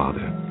seen the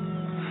Father.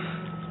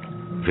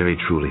 Very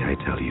truly I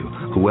tell you,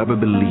 whoever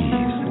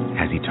believes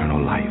has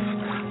eternal life.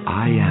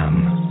 I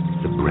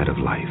am the bread of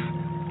life.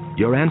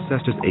 Your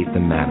ancestors ate the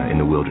manna in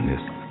the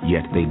wilderness,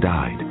 yet they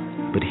died.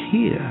 But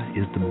here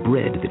is the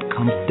bread that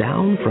comes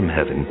down from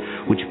heaven,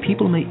 which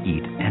people may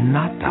eat and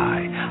not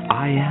die.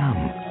 I am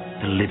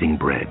the living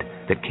bread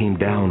that came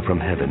down from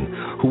heaven.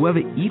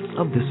 Whoever eats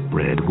of this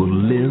bread will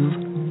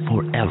live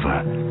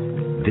forever.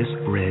 This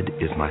bread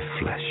is my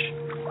flesh,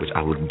 which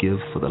I will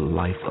give for the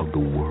life of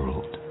the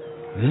world.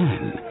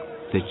 Then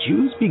the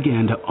Jews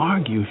began to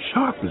argue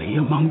sharply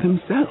among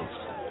themselves.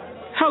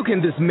 How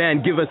can this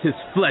man give us his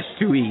flesh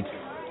to eat?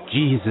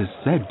 Jesus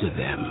said to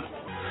them,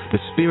 The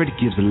Spirit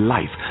gives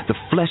life. The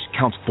flesh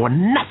counts for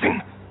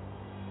nothing.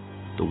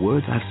 The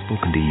words I've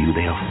spoken to you,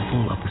 they are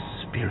full of the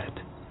Spirit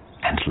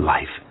and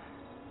life.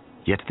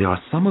 Yet there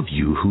are some of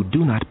you who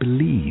do not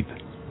believe.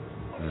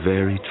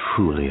 Very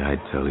truly I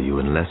tell you,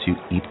 unless you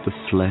eat the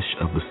flesh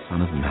of the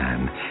Son of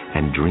Man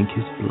and drink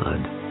his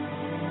blood,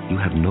 you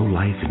have no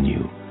life in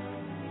you.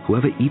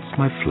 Whoever eats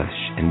my flesh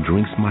and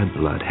drinks my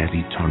blood has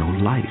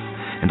eternal life,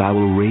 and I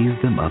will raise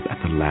them up at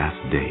the last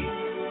day.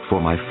 For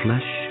my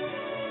flesh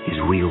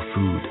is real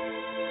food,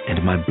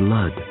 and my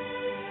blood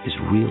is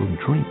real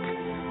drink.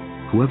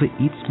 Whoever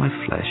eats my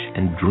flesh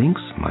and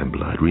drinks my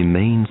blood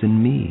remains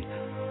in me,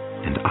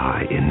 and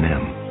I in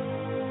them.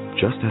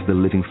 Just as the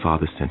living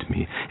Father sent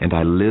me, and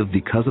I live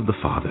because of the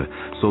Father,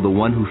 so the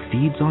one who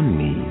feeds on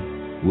me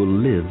will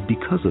live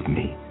because of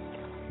me.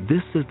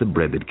 This is the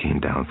bread that came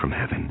down from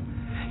heaven.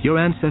 Your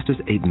ancestors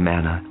ate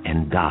manna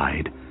and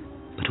died,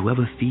 but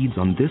whoever feeds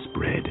on this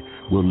bread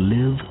will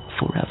live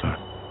forever.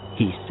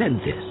 He said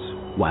this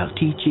while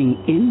teaching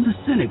in the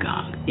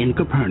synagogue in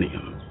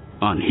Capernaum.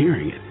 On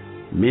hearing it,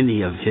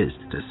 many of his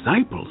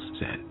disciples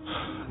said,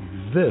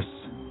 "This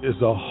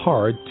is a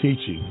hard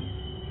teaching.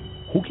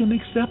 Who can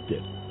accept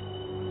it?"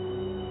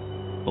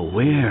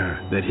 Aware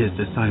that his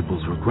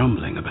disciples were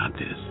grumbling about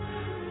this,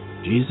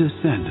 Jesus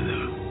said to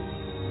them,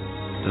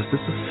 "Does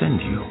this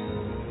offend you?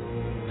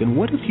 Then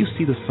what if you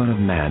see the Son of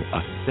Man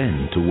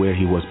ascend to where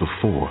he was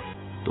before?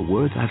 The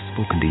words I've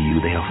spoken to you,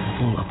 they are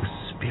full of the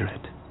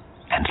Spirit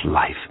and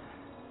life.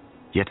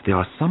 Yet there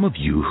are some of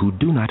you who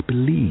do not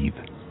believe."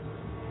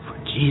 For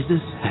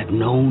Jesus had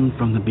known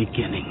from the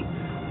beginning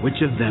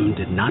which of them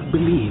did not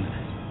believe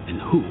and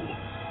who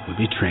would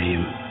betray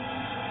him.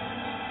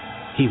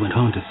 He went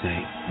on to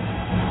say,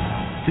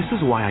 "This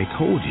is why I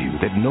told you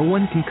that no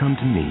one can come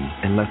to me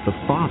unless the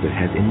Father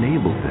has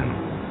enabled them."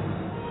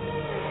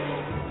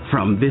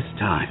 From this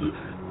time,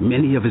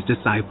 many of his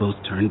disciples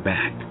turned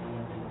back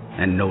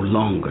and no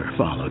longer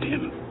followed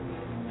him.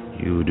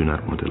 You do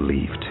not want to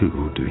leave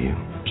too, do you?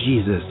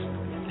 Jesus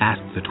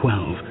asked the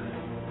 12.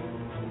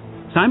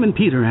 Simon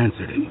Peter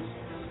answered him,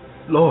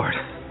 "Lord,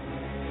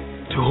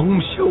 to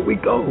whom shall we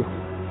go?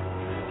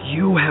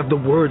 You have the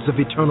words of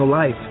eternal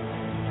life.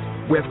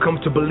 We have come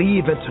to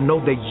believe and to know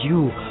that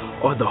you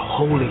are the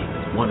Holy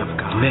One of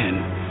God."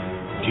 Then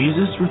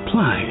Jesus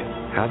replied,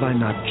 "Have I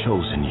not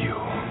chosen you,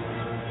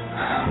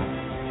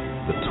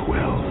 the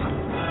 12?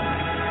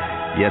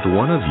 Yet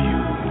one of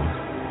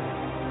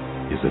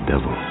you is a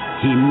devil."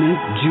 He meant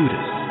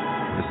Judas,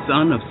 the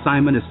son of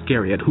Simon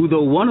Iscariot, who,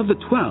 though one of the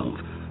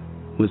 12,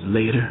 was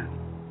later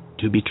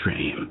to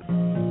betray him.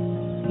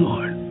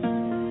 "Lord,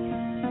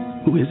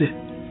 who is it?"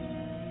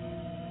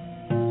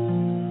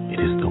 "It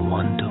is the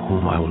one to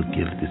whom I will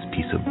give this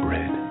piece of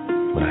bread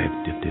when I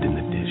have dipped it in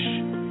the dish."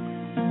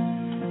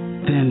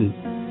 Then,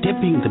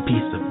 dipping the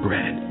piece of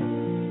bread,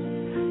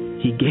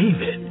 he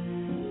gave it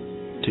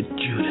to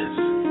Judas,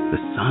 the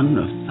son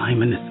of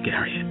Simon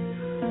Iscariot.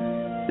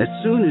 As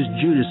soon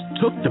as Judas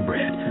took the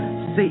bread,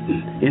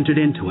 Satan entered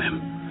into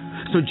him.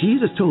 So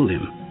Jesus told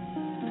him,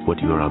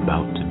 "What you are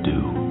about to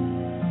do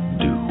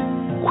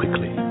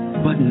quickly."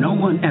 But no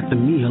one at the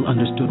meal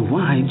understood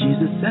why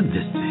Jesus said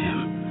this to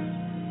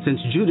him.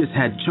 Since Judas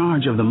had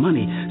charge of the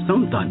money,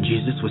 some thought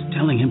Jesus was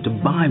telling him to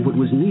buy what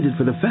was needed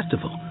for the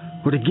festival,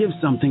 or to give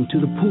something to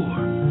the poor.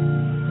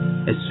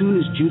 As soon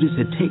as Judas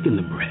had taken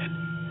the bread,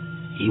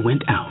 he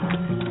went out,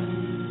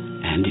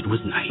 and it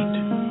was night.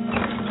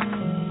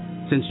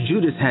 Since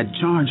Judas had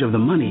charge of the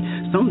money,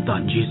 some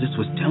thought Jesus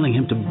was telling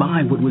him to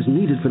buy what was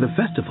needed for the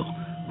festival,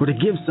 or to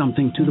give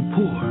something to the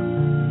poor.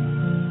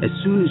 As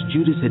soon as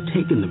Judas had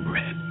taken the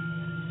bread,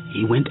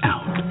 he went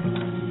out,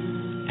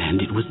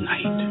 and it was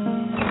night.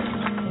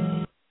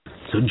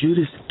 So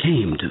Judas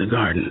came to the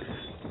garden,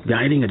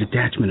 guiding a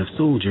detachment of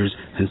soldiers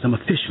and some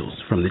officials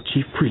from the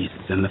chief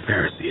priests and the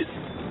Pharisees.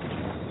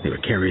 They were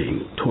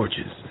carrying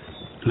torches,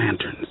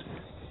 lanterns,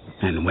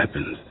 and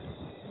weapons.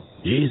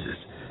 Jesus,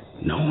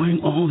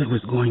 knowing all that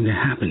was going to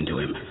happen to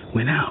him,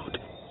 went out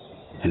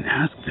and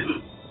asked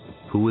them,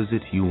 "Who is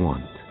it you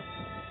want?"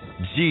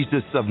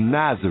 "Jesus of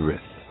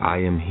Nazareth." "I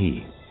am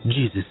he,"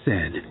 Jesus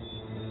said,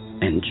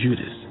 and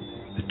Judas,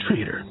 the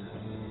traitor,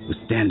 was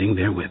standing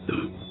there with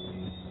them.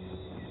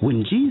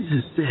 When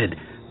Jesus said,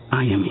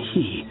 "I am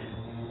he,"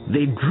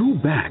 they drew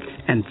back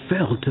and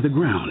fell to the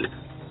ground.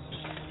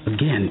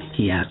 Again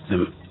he asked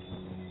them,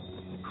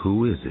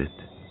 "Who is it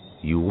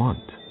you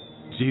want?"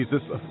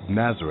 "Jesus of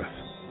Nazareth,"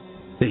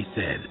 they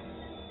said.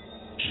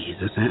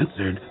 Jesus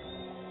answered,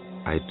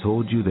 "I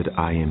told you that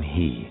I am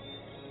he.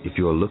 If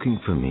you are looking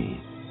for me,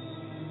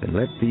 then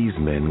let these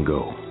men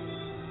go."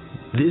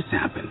 This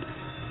happened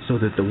so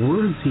that the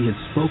words he had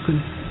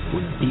spoken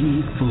would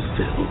be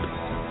fulfilled.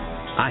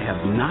 "I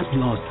have not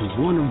lost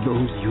one of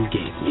those you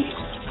gave me."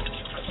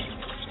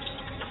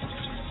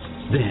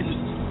 Then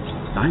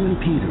Simon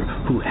Peter,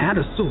 who had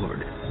a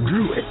sword,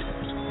 drew it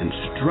and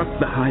struck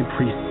the high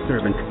priest's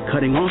servant,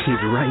 cutting off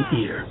his right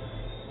ear.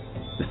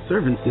 The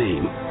servant's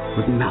name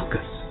was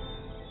Malchus.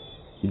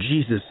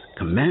 Jesus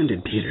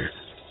commanded Peter,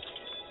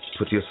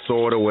 "Put your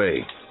sword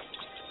away.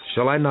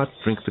 Shall I not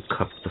drink the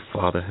cup the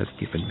Father has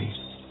given me?"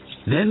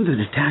 Then the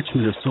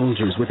detachment of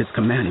soldiers with its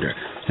commander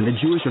and the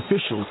Jewish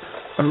officials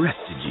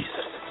arrested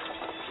Jesus.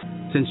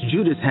 Since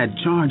Judas had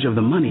charge of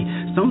the money,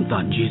 some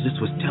thought Jesus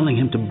was telling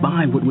him to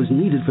buy what was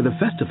needed for the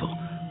festival,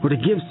 or to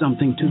give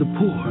something to the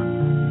poor.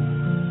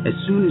 As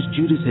soon as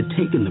Judas had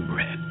taken the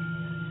bread,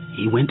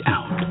 he went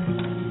out,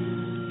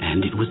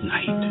 and it was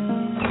night.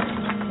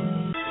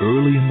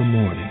 Early in the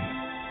morning,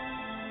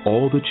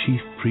 all the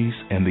chief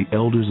priests and the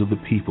elders of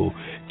the people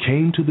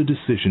came to the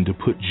decision to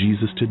put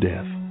Jesus to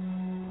death.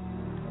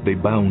 They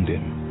bound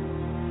him,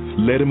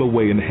 led him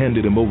away, and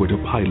handed him over to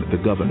Pilate the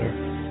governor.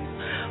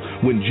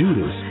 When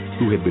Judas,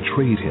 who had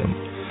betrayed him,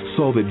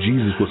 saw that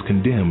Jesus was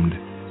condemned,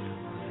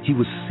 he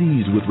was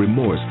seized with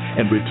remorse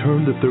and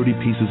returned the 30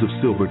 pieces of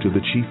silver to the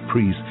chief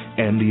priests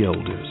and the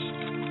elders.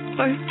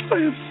 I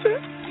have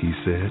said, he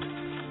said,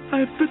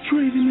 I have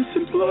betrayed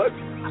innocent blood.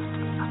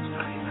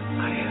 I have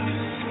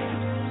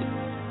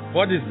sinned.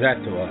 What is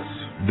that to us?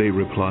 They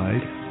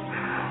replied.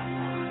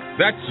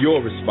 That's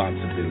your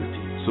responsibility.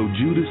 So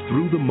Judas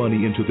threw the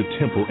money into the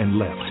temple and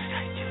left.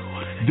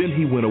 Then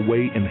he went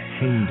away and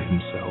hanged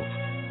himself.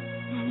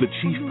 The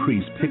chief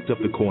priest picked up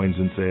the coins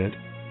and said,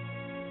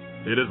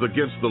 It is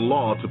against the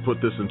law to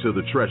put this into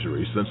the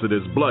treasury, since it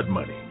is blood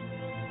money.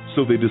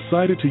 So they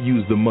decided to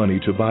use the money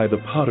to buy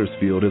the potter's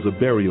field as a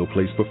burial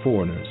place for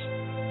foreigners.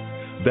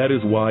 That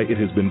is why it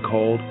has been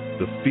called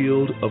the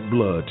Field of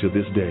Blood to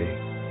this day.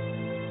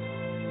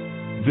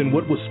 Then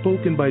what was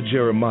spoken by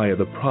Jeremiah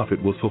the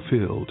prophet was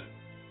fulfilled.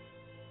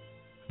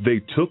 They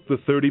took the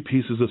 30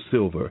 pieces of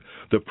silver,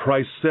 the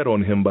price set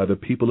on him by the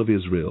people of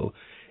Israel,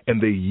 and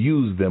they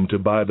used them to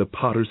buy the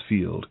potter's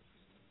field,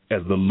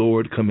 as the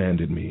Lord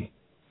commanded me.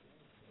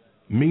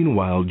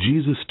 Meanwhile,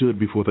 Jesus stood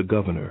before the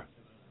governor,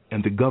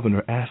 and the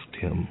governor asked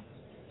him,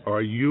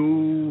 Are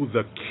you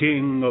the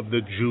king of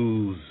the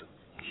Jews?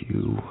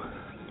 You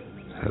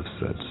have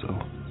said so,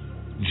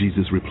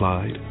 Jesus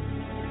replied.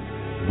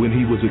 When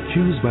he was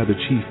accused by the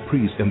chief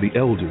priests and the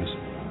elders,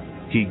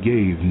 he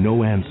gave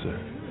no answer.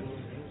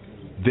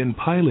 Then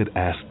Pilate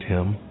asked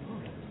him,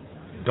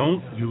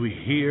 Don't you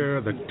hear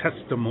the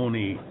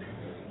testimony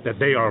that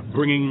they are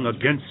bringing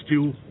against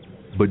you?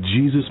 But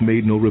Jesus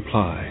made no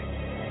reply,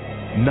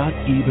 not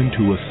even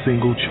to a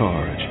single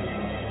charge,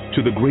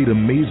 to the great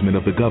amazement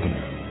of the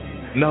governor.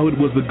 Now it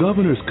was the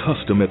governor's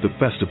custom at the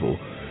festival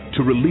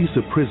to release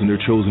a prisoner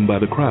chosen by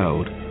the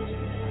crowd.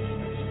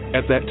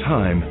 At that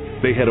time,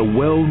 they had a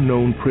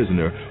well-known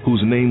prisoner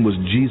whose name was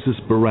Jesus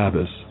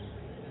Barabbas.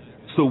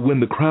 So when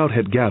the crowd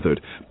had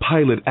gathered,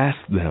 Pilate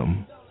asked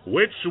them,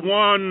 Which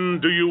one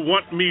do you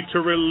want me to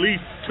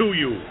release to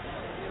you,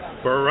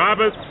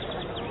 Barabbas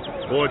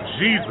or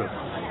Jesus,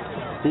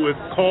 who is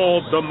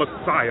called the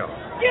Messiah?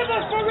 Give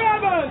us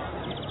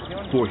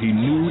Barabbas! For he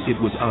knew it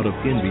was out of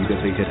envy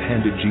that they had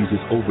handed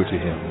Jesus over to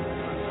him.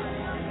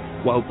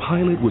 While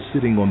Pilate was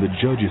sitting on the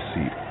judge's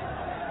seat,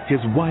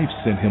 his wife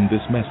sent him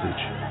this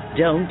message.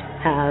 Don't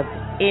have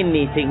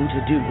anything to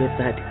do with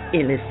that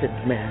innocent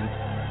man,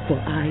 for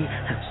I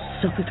have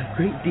suffered a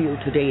great deal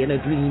today in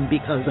a dream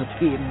because of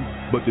him.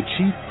 But the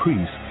chief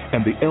priests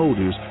and the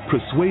elders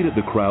persuaded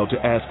the crowd to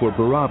ask for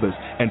Barabbas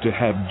and to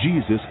have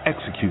Jesus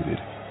executed.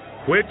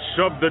 Which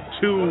of the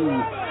two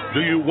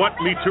do you want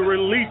me to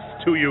release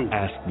to you?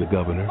 Asked the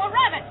governor.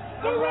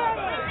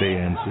 Barabbas! They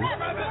answered.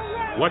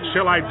 What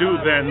shall I do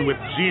then with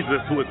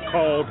Jesus, who is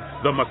called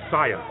the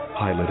Messiah?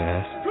 Pilate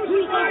asked.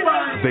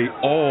 They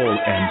all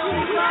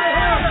answered.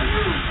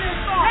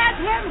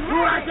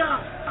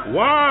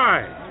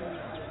 Why?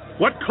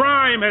 What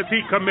crime has he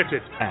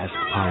committed? Asked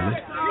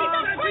Pilate.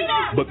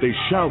 But they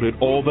shouted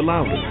all the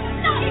louder.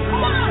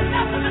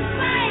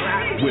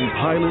 When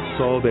Pilate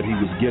saw that he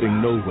was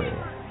getting nowhere,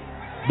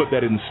 but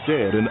that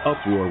instead an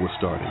uproar was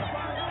starting,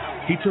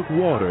 he took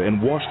water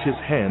and washed his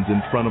hands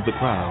in front of the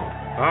crowd.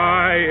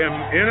 I am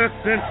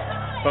innocent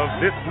of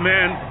this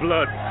man's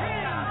blood,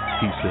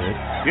 he said.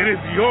 It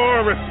is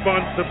your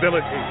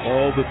responsibility.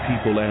 All the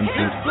people answered.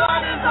 His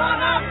blood is on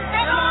us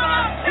and on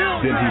our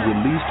children. Then he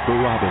released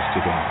Barabbas to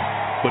them,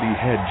 but he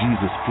had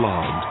Jesus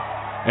flogged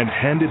and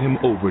handed him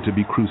over to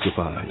be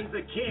crucified.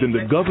 Then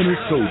the governor's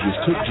soldiers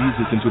took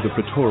Jesus into the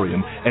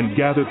praetorium and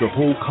gathered the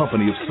whole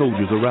company of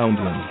soldiers around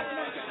him.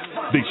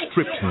 They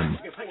stripped him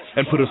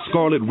and put a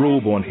scarlet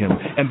robe on him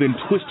and then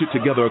twisted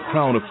together a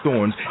crown of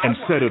thorns and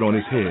set it on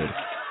his head.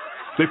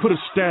 They put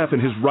a staff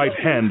in his right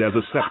hand as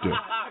a scepter.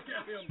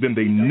 Then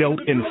they knelt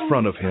in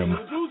front of him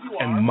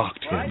and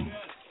mocked him.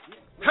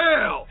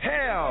 Hail!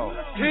 Hail!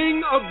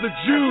 King of the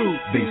Jews!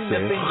 They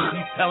said.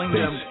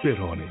 They spit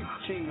on him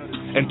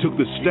and took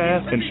the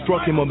staff and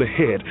struck him on the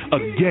head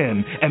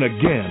again and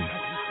again.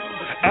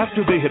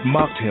 After they had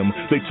mocked him,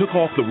 they took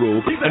off the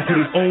robe and put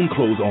his own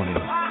clothes on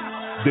him.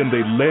 Then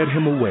they led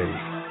him away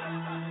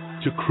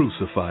to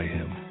crucify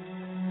him.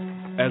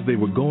 As they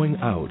were going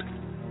out,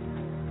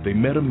 they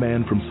met a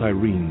man from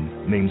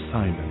Cyrene named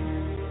Simon,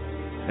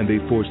 and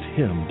they forced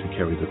him to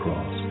carry the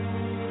cross.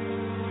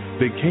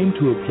 They came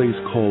to a place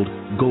called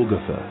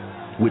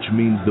Golgotha, which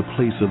means the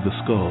place of the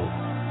skull.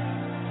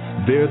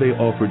 There they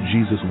offered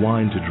Jesus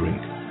wine to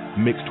drink,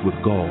 mixed with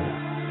gall.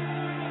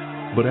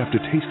 But after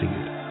tasting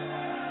it,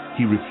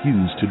 he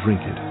refused to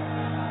drink it.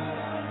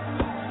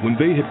 When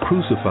they had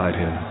crucified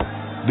him,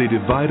 they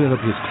divided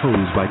up his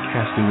clothes by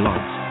casting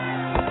lots,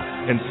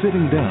 and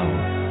sitting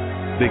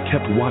down, they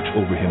kept watch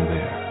over him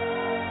there.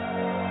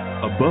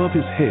 Above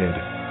his head,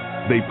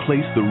 they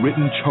placed the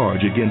written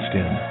charge against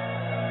him.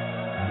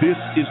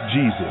 This is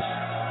Jesus,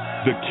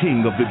 the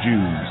King of the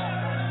Jews.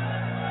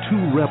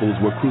 2 rebels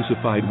were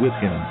crucified with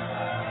him,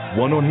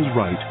 one on his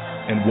right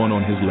and one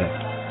on his left.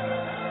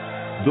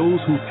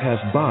 Those who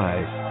passed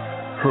by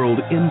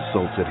hurled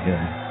insults at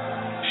him,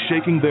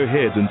 shaking their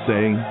heads and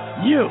saying,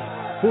 You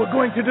who are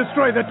going to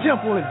destroy the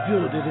temple and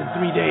build it in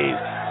 3 days,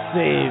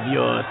 save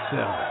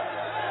yourself.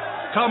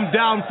 Come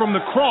down from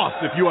the cross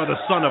if you are the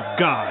Son of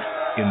God.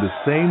 In the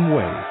same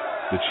way,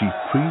 the chief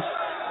priests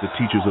The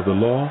teachers of the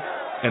law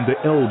and the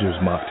elders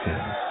mocked him.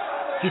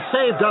 He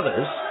saved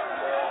others,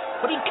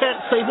 but he can't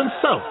save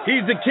himself.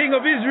 He's the King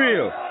of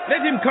Israel.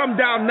 Let him come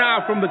down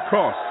now from the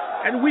cross,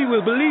 and we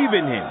will believe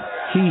in him.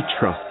 He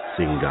trusts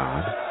in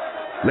God.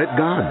 Let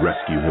God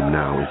rescue him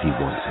now if he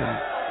wants him.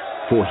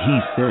 For he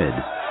said,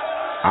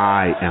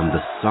 I am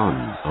the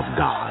Son of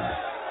God.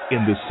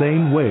 In the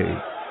same way,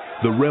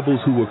 the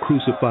rebels who were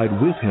crucified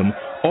with him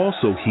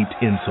also heaped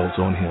insults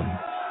on him.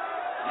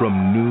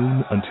 From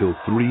noon until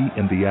 3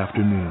 in the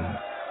afternoon,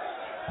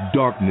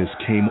 darkness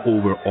came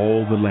over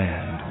all the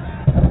land.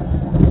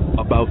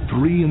 About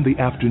 3 in the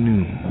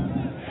afternoon,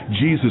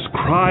 Jesus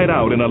cried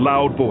out in a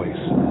loud voice,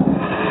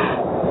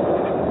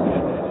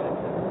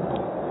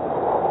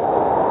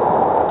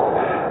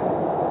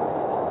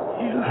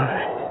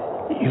 Eli,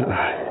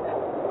 Eli,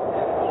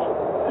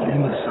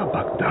 lima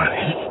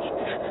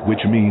sabachthani,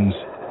 which means,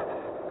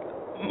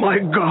 My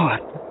God!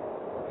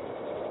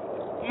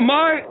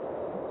 My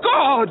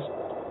God!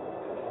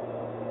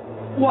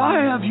 Why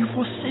have you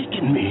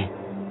forsaken me?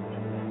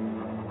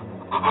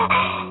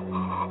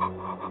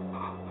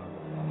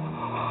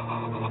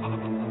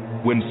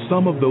 When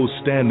some of those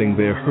standing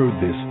there heard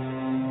this,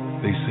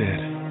 they said,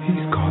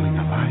 He's calling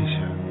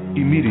Elijah.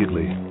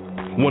 Immediately,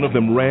 one of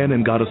them ran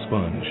and got a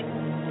sponge.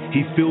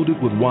 He filled it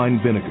with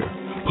wine vinegar,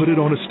 put it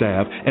on a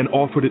staff, and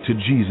offered it to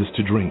Jesus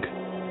to drink.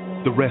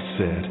 The rest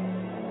said,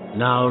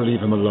 Now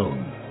leave him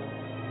alone.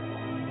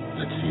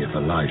 Let's see if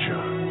Elijah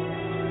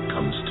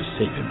comes to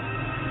save him.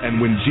 And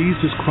when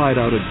Jesus cried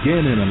out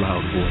again in a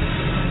loud voice,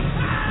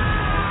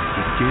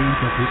 he gave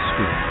up his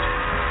spirit.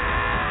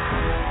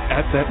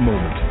 At that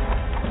moment,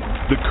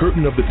 the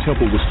curtain of the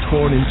temple was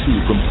torn in two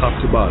from top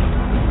to bottom.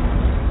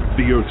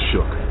 The earth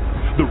shook,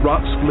 the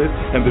rock split,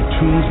 and the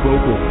tombs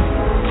broke open.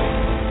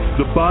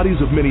 The bodies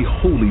of many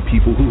holy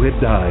people who had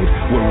died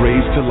were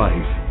raised to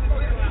life.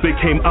 They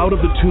came out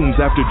of the tombs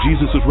after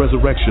Jesus'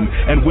 resurrection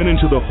and went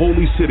into the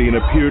holy city and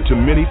appeared to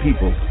many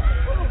people.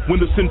 When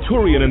the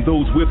centurion and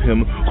those with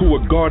him who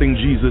were guarding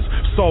Jesus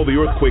saw the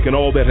earthquake and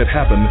all that had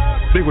happened,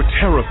 they were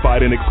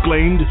terrified and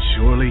exclaimed,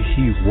 Surely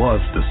he was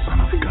the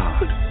Son of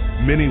God.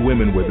 Many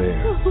women were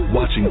there,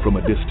 watching from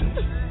a distance.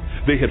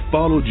 They had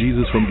followed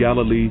Jesus from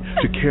Galilee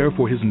to care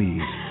for his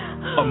needs.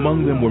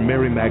 Among them were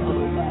Mary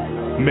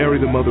Magdalene,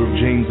 Mary the mother of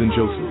James and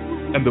Joseph,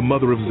 and the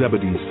mother of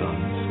Zebedee's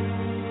sons.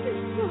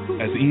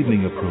 As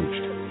evening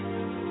approached,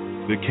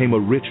 there came a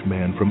rich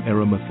man from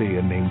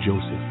Arimathea named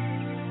Joseph,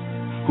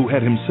 who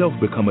had himself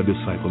become a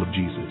disciple of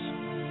Jesus.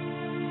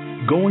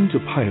 Going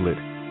to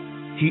Pilate,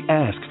 he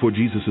asked for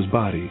Jesus'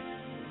 body,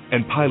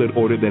 and Pilate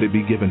ordered that it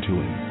be given to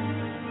him.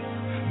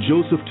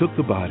 Joseph took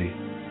the body,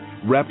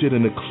 wrapped it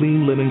in a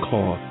clean linen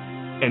cloth,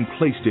 and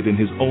placed it in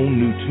his own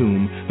new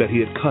tomb that he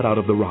had cut out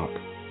of the rock.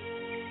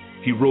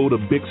 He rolled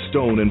a big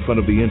stone in front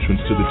of the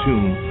entrance to the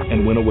tomb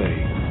and went away.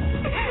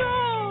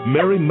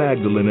 Mary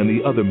Magdalene and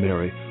the other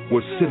Mary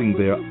were sitting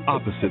there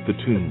opposite the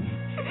tomb.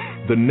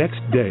 The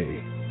next day,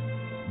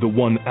 the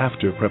one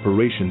after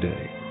Preparation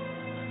Day,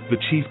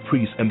 the chief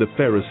priests and the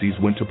Pharisees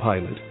went to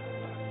Pilate.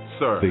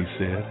 Sir, they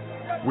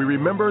said, we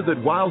remember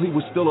that while he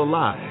was still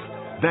alive,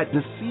 that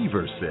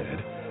deceiver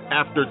said,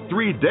 After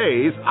 3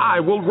 days I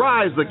will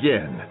rise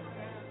again.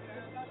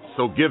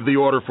 So give the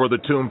order for the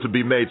tomb to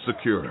be made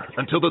secure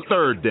until the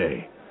 3rd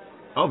day.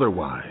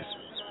 Otherwise,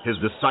 his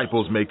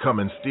disciples may come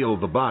and steal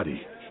the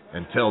body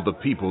and tell the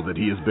people that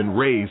he has been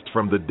raised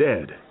from the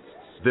dead.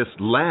 This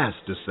last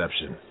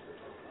deception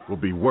will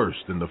be worse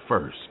than the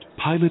first.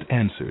 Pilate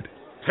answered,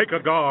 Take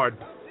a guard.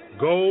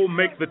 Go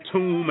make the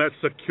tomb as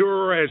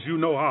secure as you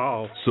know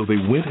how. So they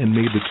went and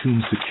made the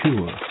tomb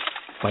secure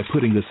by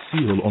putting a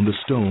seal on the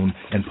stone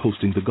and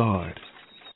posting the guard.